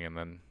listening and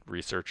then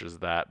researches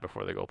that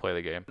before they go play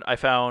the game. I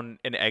found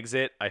an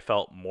exit, I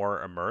felt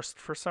more immersed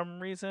for some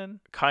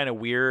reason. Kind of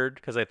weird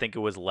because I think it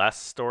was less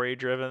story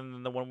driven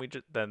than the one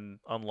than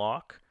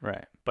Unlock.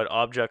 Right. But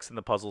objects in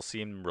the puzzle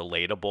seem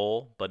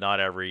relatable, but not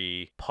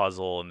every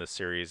puzzle in the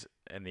series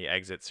and the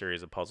exit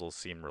series of puzzles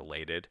seem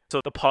related.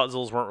 So the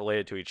puzzles weren't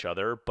related to each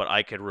other, but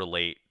I could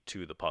relate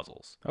to the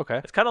puzzles. Okay.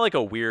 It's kind of like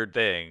a weird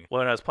thing.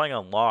 When I was playing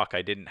Unlock,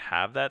 I didn't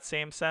have that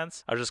same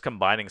sense. I was just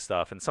combining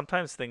stuff, and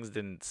sometimes things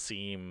didn't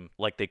seem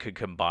like they could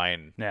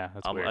combine. Yeah,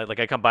 that's weird. Like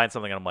I combined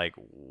something, and I'm like,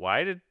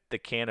 why did the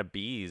can of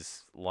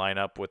bees line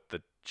up with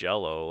the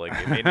Jello? Like,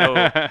 it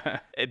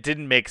made it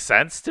didn't make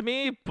sense to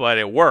me, but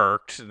it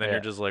worked. And then you're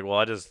just like,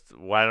 well,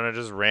 why don't I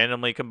just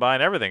randomly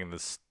combine everything in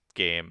this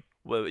game?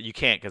 Well, you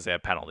can't because they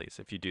have penalties.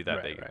 If you do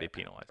that, they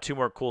penalize. Two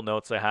more cool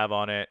notes I have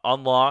on it.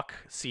 Unlock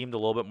seemed a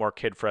little bit more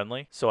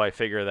kid-friendly, so I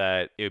figure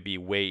that it would be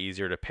way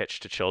easier to pitch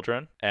to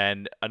children.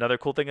 And another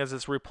cool thing is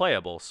it's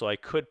replayable, so I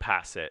could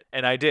pass it.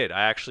 And I did.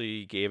 I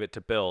actually gave it to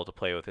Bill to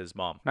play with his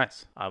mom.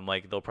 Nice. I'm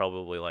like, they'll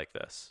probably like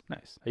this.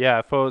 Nice.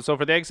 Yeah, so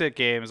for the exit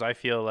games, I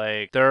feel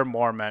like they're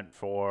more meant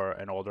for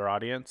an older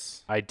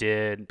audience. I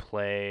did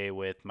play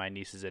with my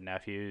nieces and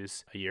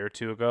nephews a year or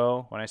two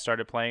ago when I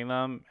started playing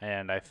them,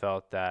 and I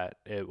felt that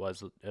it was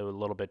a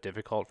little bit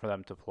difficult for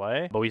them to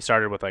play, but we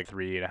started with like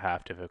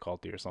 3.5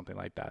 difficulty or something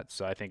like that.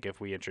 So I think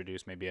if we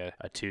introduce maybe a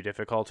 2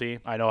 difficulty,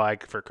 I know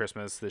like for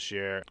Christmas this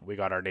year we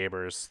got our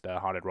neighbors the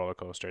haunted roller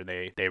coaster.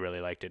 They really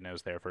liked it, and it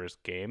was their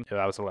first game. So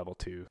that was a level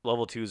 2.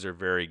 Level 2s are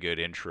very good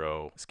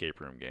intro escape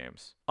room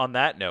games. On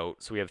that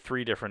note, so we have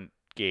 3 different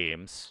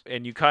games,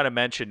 and you kind of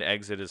mentioned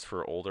exit is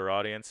for older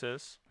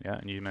audiences. Yeah,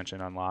 and you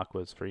mentioned Unlock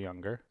was for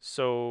younger.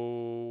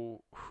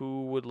 So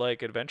who would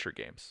like adventure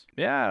games?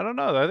 Yeah, I don't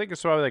know. I think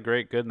it's probably like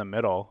good in the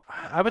middle.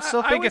 I would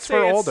still think it's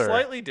for older. It's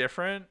slightly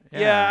different.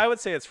 Yeah, I would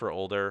say it's for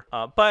older.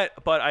 But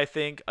I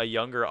think a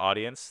younger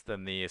audience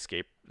than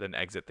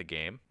exit the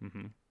game.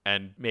 Mm-hmm.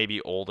 And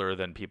maybe older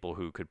than people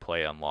who could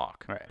play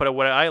Unlock. Right. But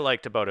what I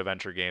liked about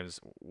adventure games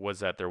was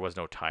that there was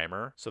no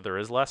timer, so there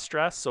is less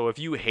stress. So if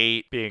you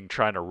hate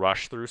trying to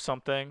rush through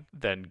something,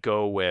 then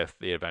go with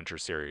the adventure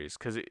series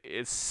because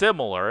it's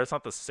similar. It's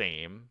not the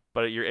same,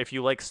 but if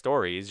you like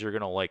stories, you're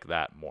gonna like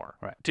that more.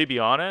 Right. To be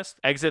honest,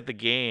 exit the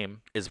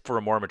game is for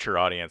a more mature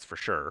audience for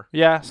sure.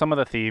 Yeah, some of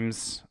the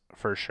themes.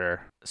 For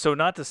sure. So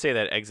not to say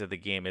that exit the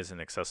game isn't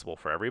accessible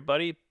for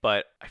everybody,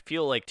 but I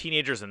feel like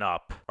teenagers and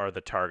up are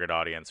the target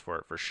audience for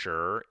it for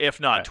sure, if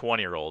not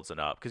 20-year-olds and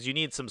up, because you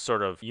need some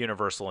sort of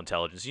universal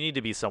intelligence. You need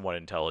to be somewhat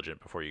intelligent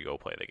before you go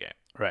play the game.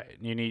 Right.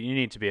 You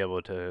need to be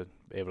able to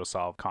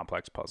solve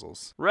complex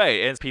puzzles.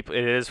 Right. And it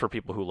is for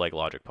people who like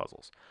logic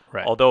puzzles.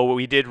 Right. Although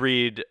we did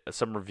read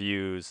some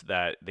reviews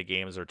that the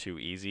games are too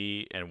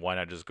easy and why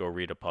not just go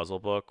read a puzzle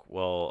book?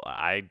 Well,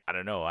 I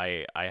don't know.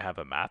 I have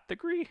a math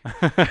degree.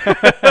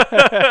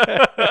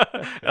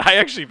 I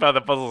actually found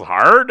the puzzles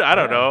hard. I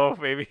don't know.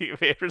 Maybe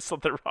there's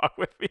something wrong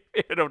with me.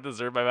 I don't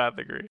deserve my math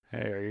degree.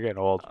 Hey, you're getting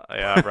old.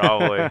 Yeah,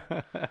 probably.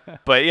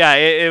 But yeah,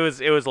 it was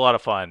a lot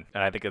of fun,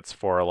 and I think it's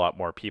for a lot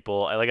more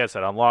people. Like I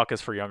said, Unlock is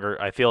for younger.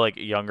 I feel like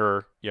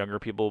younger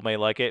people may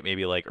like it,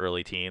 maybe like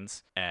early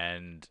teens,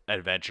 and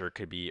Adventure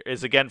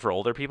is again for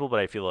older people, but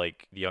I feel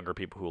like the younger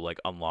people who like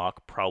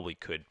Unlock probably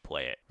could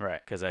play it.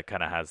 Right. Because that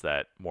kind of has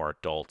that more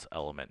adult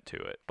element to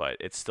it, but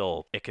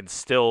it can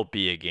still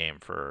be a game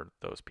for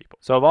those people.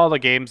 So of all the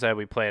games that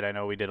we played, I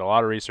know we did a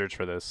lot of research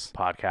for this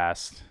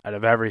podcast. Out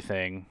of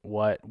everything,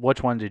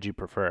 which one did you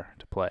prefer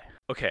to play?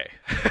 Okay.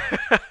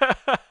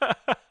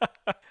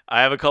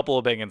 I have a couple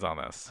opinions on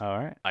this. All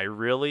right. I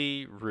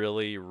really,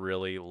 really,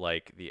 really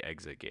like the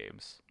exit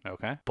games.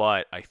 Okay.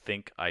 But I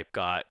think I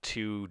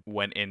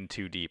went in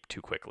too deep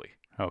too quickly.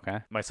 Okay.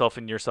 Myself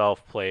and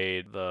yourself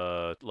played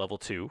the level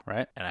 2.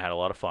 Right. And I had a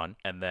lot of fun.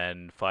 And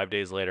then 5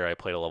 days later, I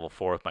played a level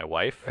 4 with my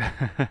wife.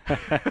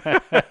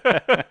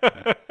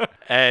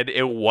 And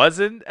it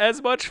wasn't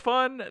as much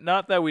fun.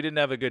 Not that we didn't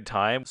have a good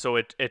time. So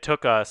it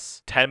took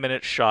us 10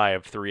 minutes shy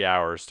of 3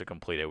 hours to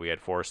complete it. We had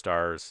 4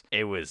 stars.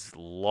 It was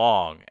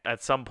long.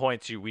 At some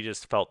points, we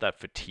just felt that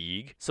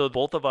fatigue. So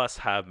both of us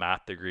have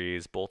math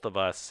degrees. Both of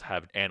us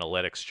have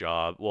analytics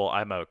job. Well,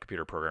 I'm a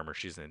computer programmer.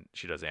 She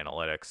does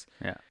analytics.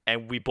 Yeah.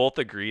 And we both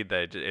agreed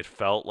that it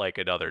felt like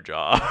another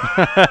job.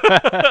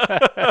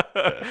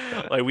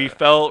 Like we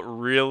felt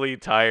really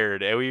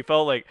tired, and we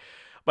felt like,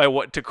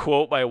 to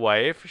quote my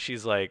wife,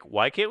 she's like,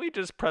 "Why can't we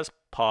just press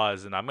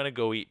pause and I'm gonna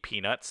go eat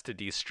peanuts to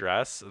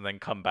de-stress and then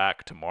come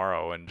back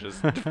tomorrow and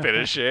just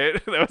finish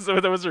it?"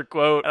 That was her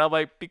quote, and I'm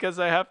like, because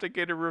I have to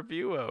get a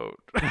review out.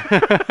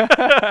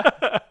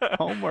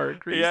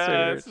 Homework, research.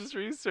 Yeah, it's just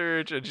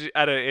research, and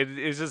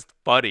it's just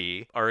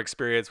funny. Our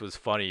experience was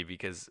funny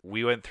because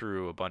we went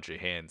through a bunch of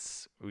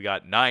hints. We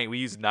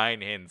used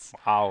 9 hints.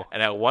 Wow.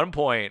 And at one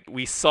point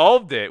we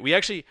solved it. We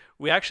actually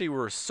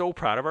were so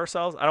proud of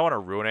ourselves. I don't want to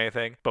ruin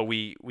anything, but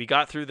we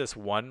got through this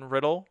one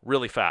riddle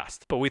really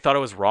fast, but we thought it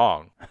was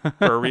wrong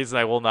for a reason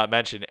I will not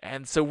mention.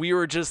 And so we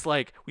were just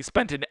like, we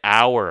spent an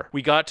hour.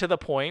 We got to the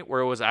point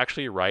where it was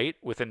actually right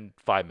within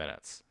 5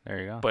 minutes. There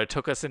you go. But it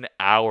took us an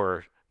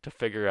hour to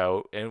figure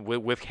out, and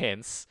with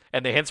hints,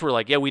 and the hints were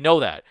like, yeah, we know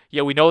that.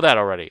 Yeah, we know that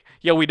already.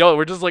 Yeah, we know it.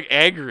 We're just like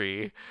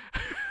angry.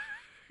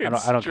 I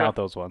don't count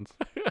those ones.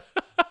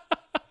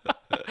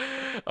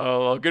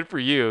 Oh, well, good for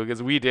you,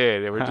 because we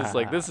did. And we're just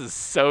like, this is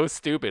so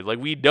stupid. Like,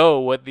 we know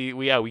what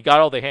we got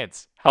all the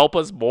hints. Help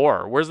us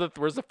more. Where's the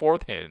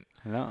 4th hint?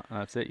 No,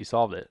 that's it. You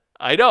solved it.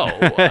 I know.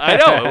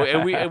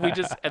 And we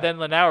just, and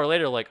then an hour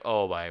later, like,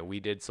 oh my,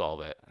 we did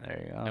solve it.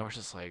 There you go. And we're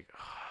just like,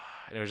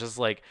 and it was just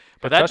like,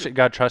 but that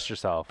gotta trust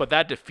yourself. But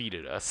that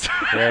defeated us.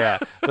 Yeah.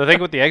 The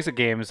thing with the exit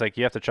game is like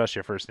you have to trust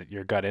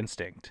your gut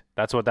instinct.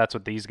 That's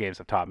what these games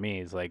have taught me.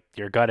 Is like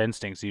your gut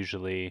instinct's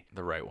usually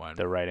the right one,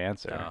 the right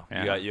answer. No,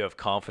 yeah. You have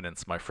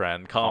confidence, my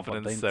friend.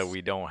 Confidence that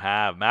we don't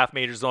have. Math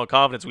majors don't have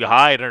confidence. We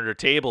hide under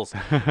tables.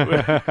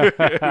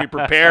 we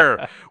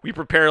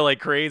prepare like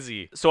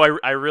crazy. So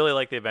I really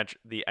like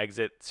the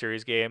exit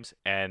series games,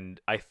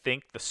 and I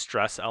think the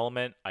stress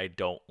element I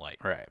don't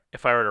like. Right.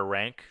 If I were to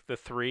rank the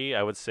 3,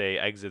 I would say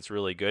exit's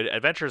really good.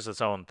 Adventure's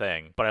its own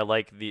thing, but I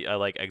like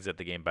exit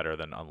the game better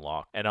than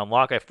Unlock. And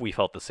Unlock, we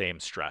felt the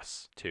same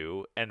stress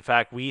too. In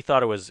fact, we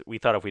thought if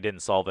we didn't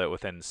solve it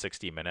within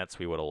 60 minutes,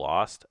 we would have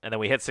lost. And then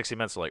we hit 60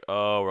 minutes, we're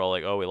all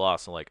like, oh, we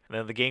lost. And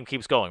then the game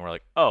keeps going. We're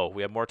like, oh,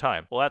 we have more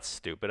time. Well, that's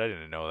stupid. I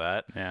didn't know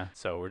that. Yeah.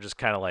 So we're just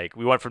kind of like,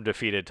 we went from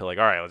defeated to like,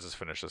 all right, let's just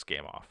finish this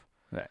game off.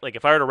 Right. Like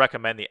if I were to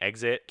recommend the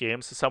exit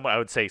games to someone, I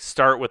would say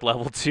start with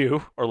level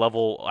 2 or I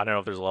don't know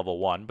if there's a level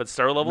 1, but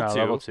start with level 2.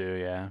 Level 2,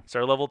 yeah.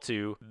 Start level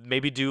 2,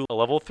 maybe do a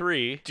level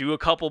 3, do a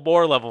couple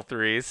more level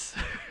 3s,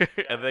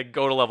 and then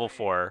go to level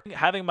 4.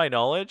 Having my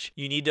knowledge,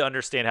 you need to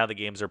understand how the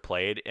games are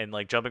played, and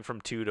like jumping from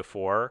 2 to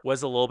 4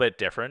 was a little bit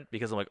different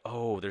because I'm like,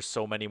 oh, there's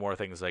so many more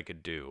things I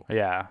could do.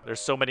 Yeah.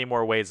 There's so many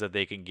more ways that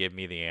they can give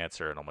me the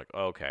answer, and I'm like,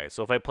 okay.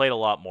 So if I played a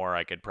lot more,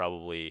 I could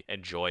probably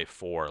enjoy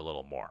 4 a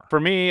little more. For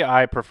me,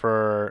 I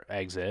prefer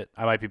exit.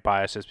 I might be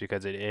biased just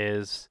because it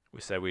is. We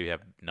said we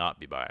have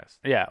not be biased.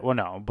 Yeah, well,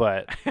 no,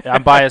 but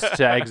I'm biased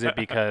to exit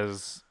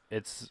because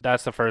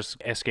that's the first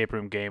escape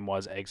room game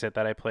was Exit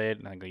that I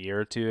played like a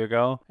year or 2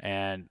 ago,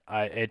 and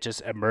it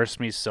just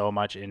immersed me so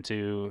much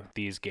into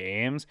these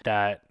games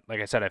that, like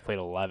I said, I played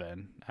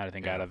 11. I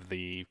think out of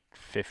the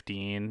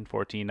 14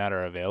 that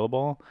are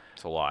available.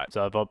 It's a lot.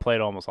 So I've played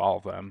almost all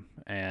of them,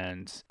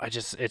 and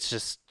it's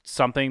just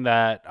something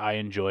that I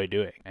enjoy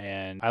doing,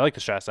 and I like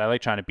the stress. I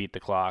like trying to beat the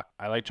clock.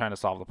 I like trying to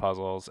solve the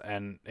puzzles,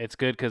 and it's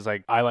good because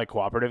like I like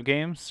cooperative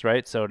games,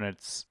 right? So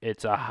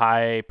it's a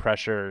high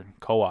pressure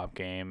co-op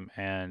game,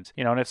 and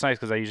and it's nice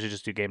because I usually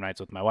just do game nights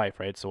with my wife,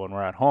 right? So when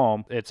we're at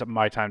home, it's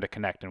my time to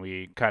connect, and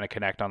we kind of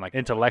connect on like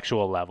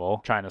intellectual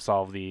level, trying to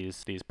solve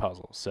these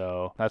puzzles.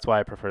 So that's why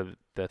I prefer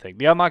the thing.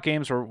 The Unlock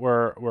games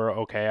were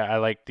okay. I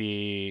like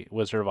the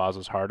Wizard of Oz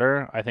was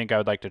harder. I think I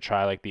would like to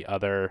try like the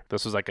other.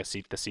 This was like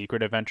the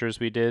secret adventures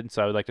we did,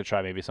 so I would like to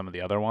try maybe some of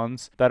the other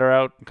ones that are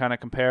out and kind of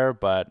compare.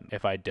 But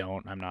if I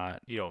don't, I'm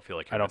not. You don't feel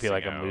like I don't feel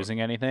like I'm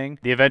losing anything.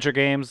 The adventure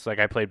games, like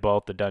I played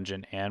both the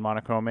Dungeon and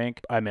Monochrome Inc.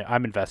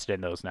 I'm invested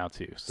in those now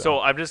too.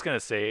 So I'm just gonna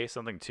say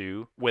something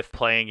too. With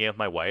playing a game with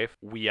my wife,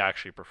 we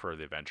actually prefer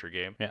the adventure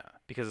game. Yeah.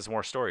 Because it's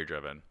more story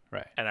driven.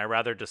 Right. And I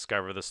rather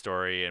discover the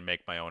story and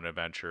make my own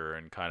adventure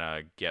and kind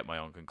of get my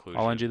own conclusion.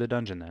 I'll lend you the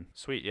dungeon then.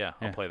 Sweet, yeah.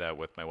 I'll play that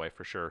with my wife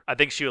for sure. I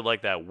think she would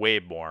like that way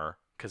more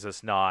because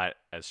it's not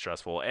as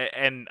stressful.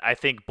 And I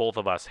think both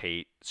of us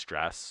hate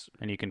stress.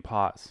 And you can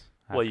pause.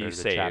 Well, you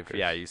save. Chapters.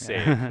 Yeah, you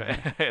save.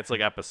 It's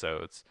like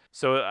episodes.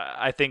 So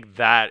I think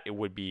that it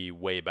would be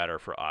way better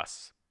for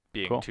us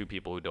being two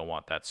people who don't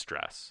want that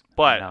stress.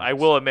 But I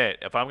will admit,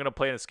 if I'm going to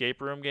play an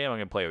escape room game, I'm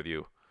going to play with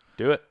you.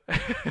 Do it.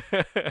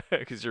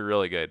 Because you're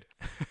really good.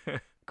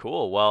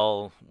 Cool.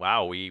 Well,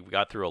 wow, we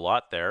got through a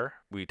lot there.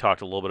 We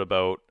talked a little bit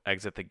about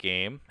Exit the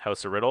Game,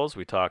 House of Riddles.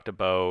 We talked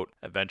about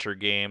adventure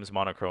games,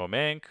 Monochrome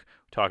Inc.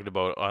 We talked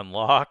about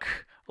Unlock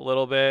a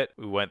little bit.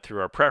 We went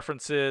through our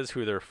preferences,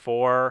 who they're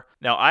for.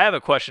 Now, I have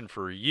a question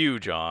for you,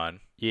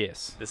 John.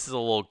 Yes. This is a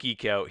little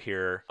geek out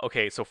here.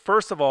 Okay, so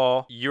first of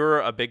all, you're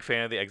a big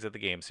fan of the Exit the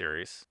Game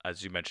series,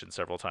 as you mentioned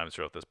several times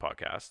throughout this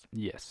podcast.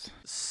 Yes.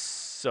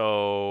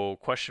 So,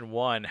 question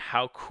 1,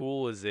 how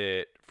cool is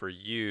it for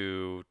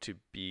you to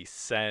be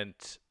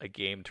sent a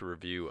game to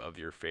review of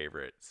your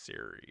favorite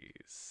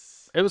series?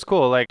 It was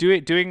cool. Like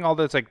doing all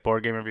those like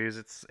board game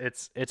reviews.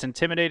 It's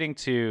intimidating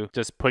to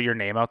just put your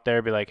name out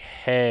there, be like,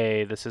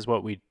 hey, this is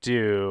what we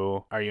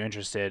do. Are you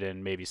interested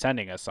in maybe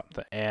sending us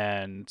something?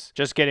 And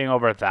just getting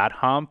over that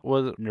hump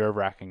was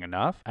nerve-wracking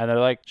enough. And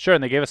they're like, sure.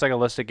 And they gave us like a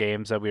list of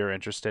games that we were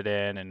interested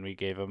in, and we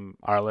gave them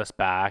our list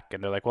back.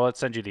 And they're like, well, let's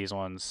send you these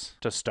ones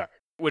to start.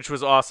 Which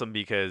was awesome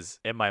because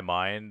in my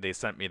mind, they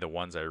sent me the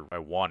ones I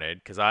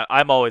wanted because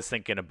I'm always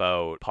thinking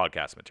about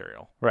podcast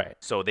material. Right.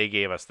 So they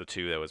gave us the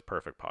 2 that was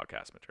perfect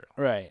podcast material.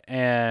 Right.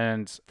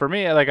 And for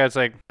me, like I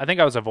think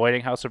I was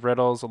avoiding House of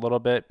Riddles a little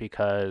bit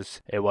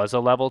because it was a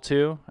level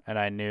 2 and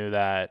I knew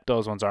that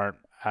those ones aren't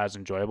as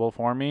enjoyable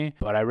for me,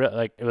 but I really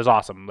like it was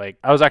awesome. Like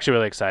I was actually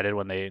really excited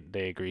when they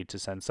agreed to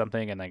send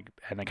something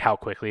and how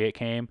quickly it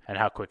came and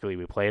how quickly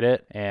we played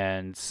it,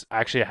 and I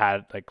actually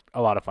had like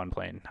a lot of fun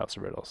playing House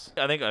of Riddles.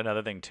 I think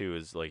another thing too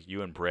is like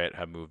you and Britt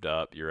have moved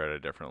up, you're at a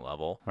different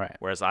level, right?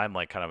 Whereas I'm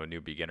like kind of a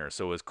new beginner,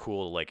 so it was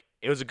cool. Like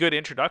it was a good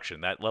introduction.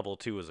 That level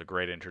 2 was a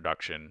great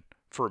introduction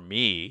for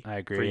me. I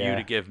agree. For you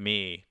to give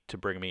me to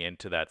bring me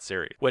into that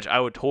series, which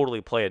I would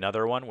totally play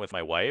another one with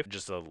my wife,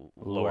 just a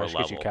lower level.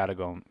 Get you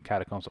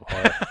Catacombs of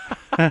Horror.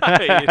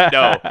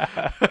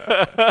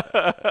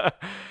 No.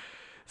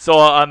 So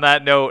on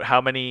that note,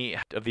 how many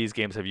of these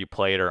games have you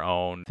played or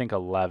owned? I think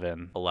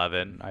 11.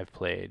 11? I've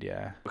played,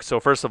 yeah. So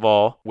first of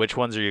all, which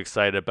ones are you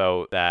excited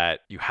about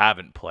that you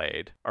haven't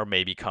played or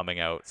maybe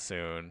coming out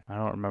soon? I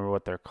don't remember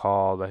what they're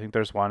called. I think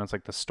there's one, it's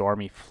like the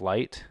Stormy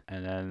Flight,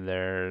 and then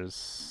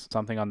there's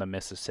something on the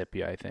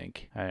Mississippi, I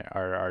think,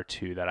 are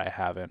 2 that I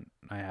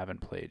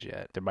haven't played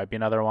yet. There might be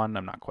another one,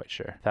 I'm not quite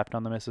sure. Theft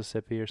on the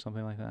Mississippi or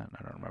something like that?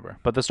 I don't remember.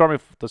 But the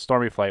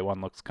Stormy Flight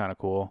one looks kind of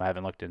cool. I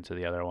haven't looked into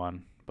the other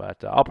one.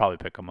 But I'll probably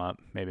pick them up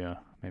maybe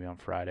on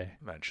Friday.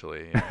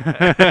 Eventually.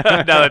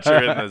 Yeah. Now that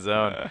you're in the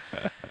zone.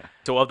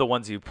 So of the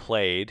ones you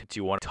played, do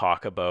you want to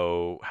talk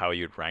about how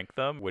you'd rank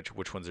them? Which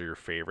ones are your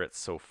favorites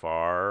so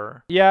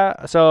far?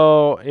 Yeah.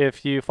 So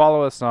if you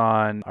follow us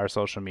on our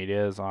social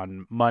medias,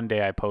 on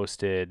Monday I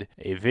posted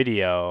a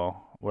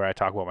video where I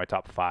talk about my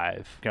top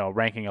 5.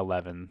 Ranking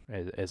 11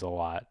 is a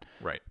lot.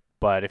 Right.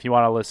 But if you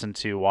want to listen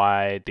to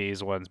why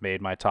these ones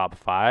made my top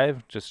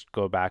 5, just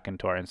go back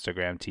into our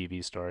Instagram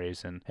TV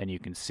stories and you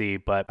can see.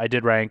 But I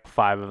did rank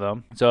 5 of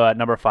them. So at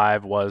number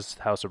 5 was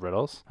House of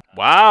Riddles.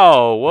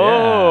 Wow.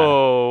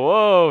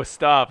 Whoa.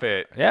 Stop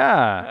it.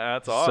 Yeah.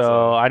 That's awesome.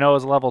 So I know it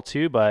was level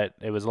 2, but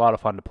it was a lot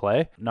of fun to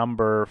play.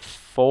 Number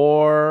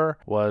 4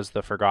 was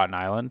The Forgotten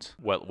Island.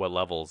 What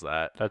level is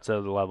that? That's a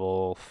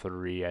level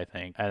 3, I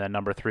think. And then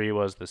number 3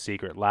 was The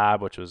Secret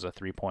Lab, which was a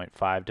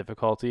 3.5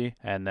 difficulty.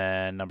 And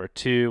then number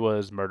 2 was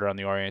Murder on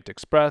the Orient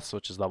Express,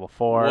 which is level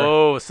 4.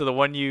 Whoa! So the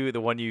one you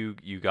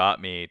got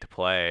me to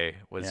play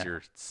was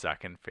your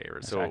second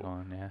favorite. So second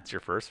one, yeah. It's your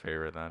first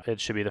favorite then.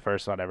 It should be the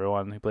first on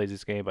everyone who plays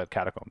this game, but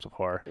Catacombs of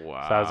Horror.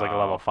 Wow. So that was like a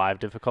level 5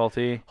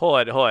 difficulty.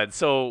 Hold on.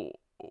 So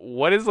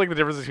what is like the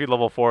difference between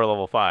level 4 and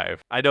level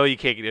 5? I know you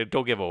can't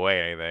don't give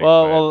away anything.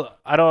 Well,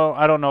 I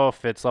don't know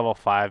if it's level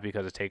 5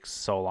 because it takes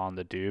so long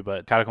to do,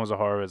 but Catacombs of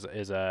Horror is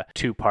a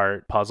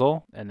 2-part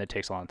puzzle and it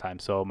takes a long time.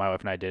 So my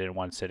wife and I did it in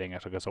one sitting.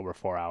 It took us over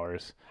 4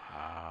 hours.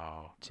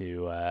 Wow.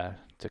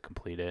 To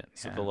complete it.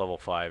 So the level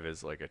 5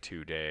 is like a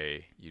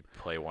 2-day. You'd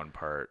play one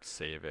part,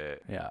 save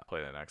it,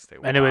 play the next day.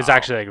 And it was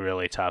actually like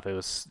really tough. It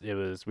was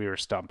we were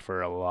stumped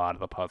for a lot of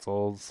the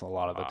puzzles, a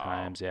lot of the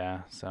times,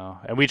 yeah. So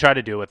and we try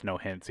to do it with no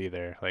hints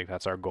either. Like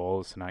that's our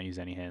goal, is to not use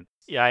any hints.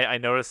 Yeah, I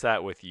noticed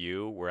that with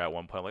you, where at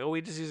one point I'm like, oh,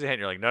 we just use a hint.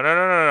 You're like, no. No.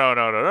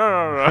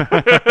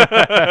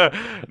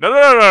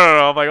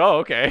 I'm like, oh,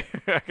 okay.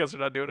 I guess we're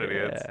not doing any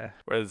hints.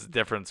 Whereas the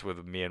difference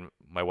with me and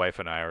my wife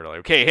and I are like,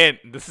 okay, hint,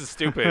 this is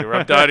stupid.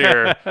 I'm done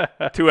here.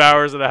 2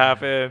 hours and a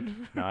half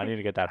in. No, I need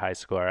to get that high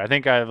score. I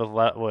think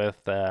with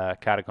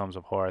Catacombs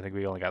of Horror, I think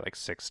we only got like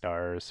 6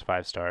 stars,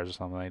 5 stars or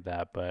something like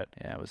that. But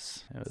yeah, it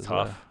was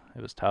tough.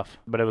 It was tough,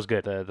 but it was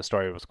good. The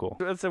story was cool.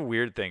 That's a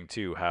weird thing,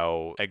 too,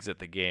 how Exit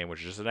the Game,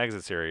 which is just an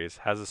Exit series,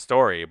 has a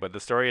story, but the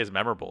story is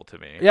memorable to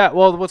me. Yeah,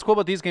 well, what's cool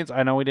about these games,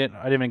 I know I didn't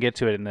even get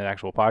to it in the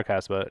actual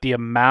podcast, but the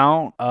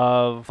amount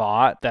of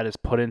thought that is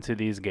put into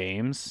these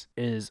games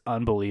is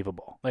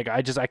unbelievable. Like,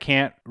 I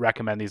can't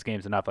recommend these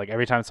games enough. Like,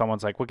 every time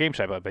someone's like, what game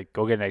should I play? Like,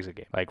 go get an Exit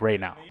game, like,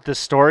 right now. The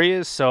story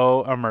is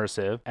so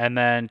immersive, and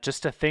then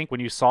just to think,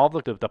 when you solve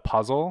the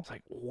puzzle, it's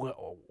like,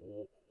 whoa.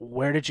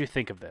 Where did you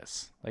think of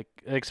this? Like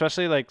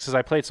especially like since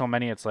I played so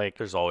many, it's like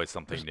there's always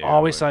something new.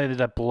 Always something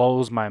that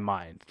blows my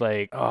mind.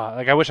 Like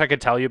I wish I could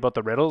tell you about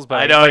the riddles,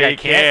 but I know I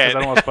can't because I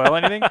don't want to spoil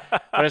anything.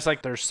 But it's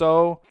like they're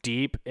so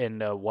deep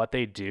into what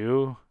they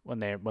do.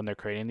 when they're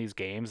creating these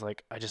games.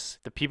 Like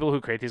the people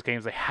who create these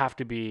games, they have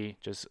to be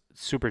just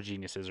super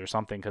geniuses or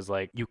something, because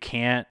like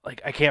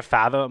I can't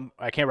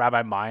wrap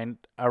my mind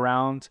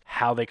around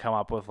how they come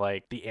up with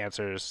like the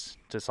answers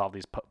to solve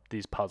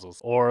these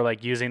puzzles, or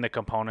like using the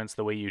components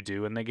the way you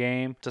do in the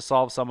game to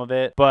solve some of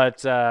it.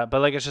 But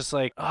like it's just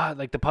like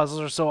like the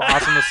puzzles are so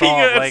awesome to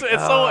solve.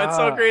 It's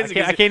so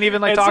crazy. I can't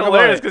even like talk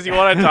about it because you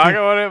want to talk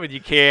about it, but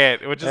you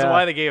can't, which is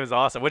why the game is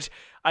awesome. Which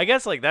I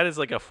guess like that is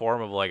like a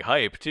form of like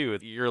hype too.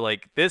 You're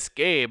like, this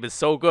game is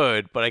so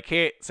good, but I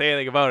can't say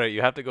anything about it.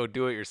 You have to go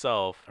do it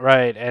yourself.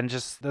 Right, and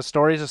just the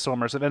stories are so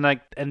immersive,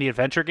 and the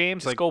adventure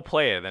games, just go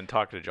play it, then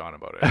talk to John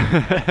about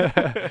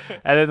it.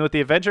 And then with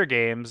the adventure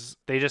games,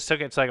 they just took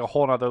it to like a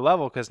whole nother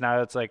level, because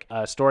now it's like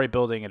a story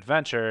building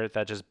adventure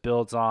that just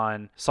builds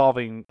on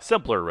solving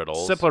simpler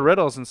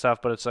riddles and stuff.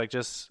 But it's like,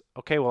 just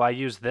okay, well, I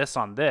use this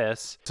on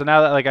this, so now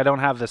that like I don't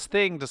have this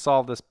thing to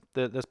solve this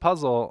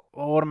puzzle,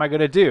 well, what am I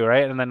gonna do,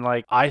 right? And then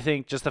like I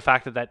think just the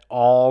fact that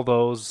all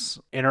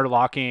those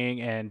interlocking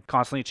and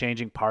constantly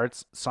changing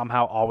parts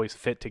somehow always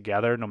fit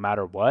together no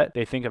matter what.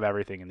 They think of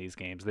everything in these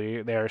games. They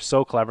are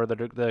so clever,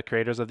 the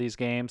creators of these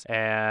games,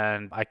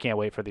 and I can't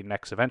wait for the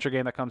next adventure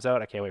game that comes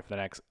out. I can't wait for the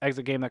next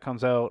exit game that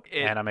comes out,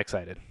 and I'm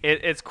excited.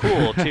 It's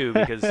cool too,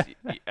 because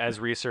as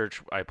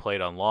research, I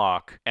played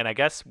Unlock, and I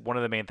guess one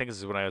of the main things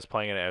is when I was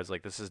playing it, I was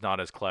like, this is not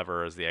as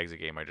clever as the exit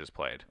game I just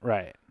played.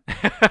 Right.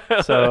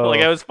 So like,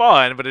 it was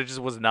fun, but it just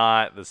was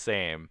not the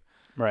same.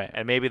 Right.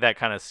 And maybe that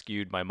kind of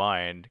skewed my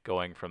mind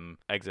going from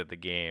exit the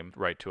game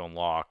right to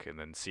Unlock, and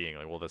then seeing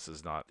like, well, this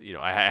is not,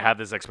 I had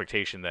this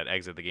expectation that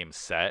exit the game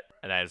set,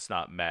 and it's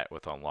not met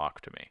with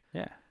Unlock to me.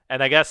 Yeah.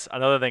 And I guess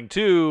another thing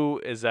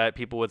too is that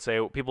people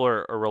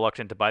are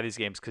reluctant to buy these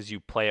games because you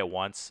play it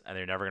once and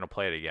they're never going to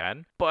play it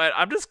again. But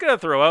I'm just going to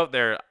throw out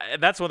there,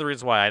 and that's one of the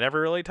reasons why I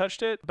never really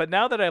touched it. But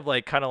now that I've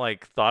like kind of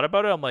like thought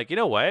about it, I'm like, you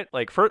know what?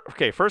 Like,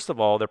 first of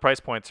all, their price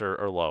points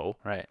are low.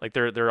 Right. Like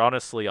they're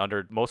honestly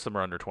most of them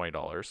are under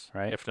 $20,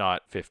 right? If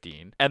not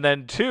 15. And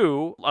then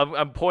two,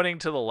 I'm pointing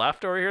to the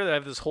left over here that I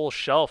have this whole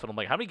shelf, and I'm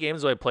like, how many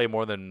games do I play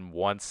more than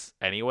once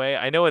anyway?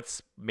 I know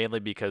it's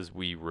mainly because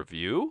we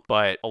review,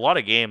 but a lot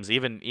of games,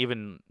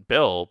 even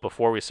Bill,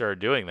 before we started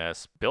doing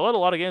this, Bill had a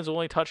lot of games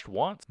only touched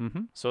once.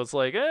 Mm-hmm. So it's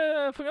like,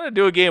 if I'm gonna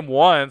do a game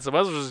once, I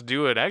might as well just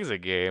do an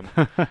exit game.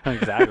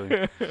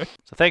 Exactly.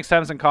 So thanks,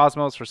 Thames and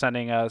Kosmos, for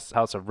sending us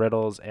House of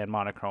Riddles and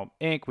Monochrome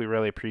Inc. We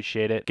really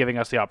appreciate it, giving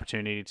us the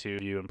opportunity to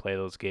view and play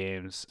those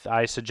games.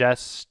 I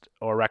suggest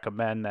or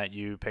recommend that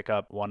you pick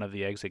up one of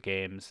the exit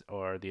games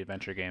or the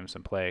adventure games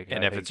and play.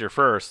 And if it's your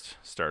first,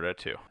 start at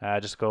 2.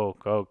 Just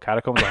go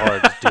Catacombs of Horror.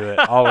 Just do it.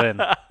 All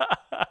in.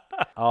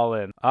 All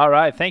in. All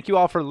right. Thank you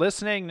all for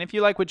listening. And if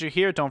you like what you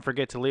hear, don't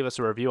forget to leave us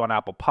a review on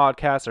Apple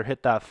Podcasts or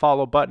hit that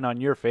follow button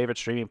on your favorite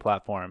streaming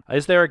platform.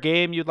 Is there a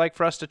game you'd like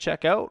for us to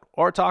check out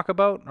or talk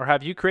about? Or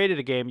have you created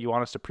a game you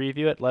want us to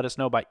preview it? Let us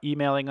know by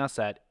emailing us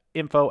at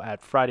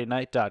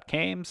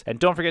info@fridaynight.games. And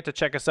don't forget to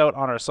check us out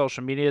on our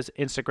social medias,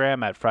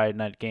 Instagram at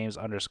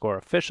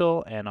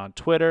FridayNightGames_official, and on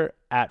Twitter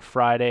at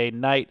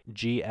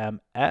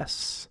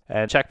FridayNightGMS.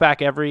 And check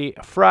back every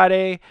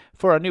Friday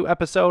for a new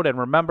episode. And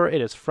remember, it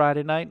is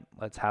Friday night.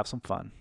 Let's have some fun.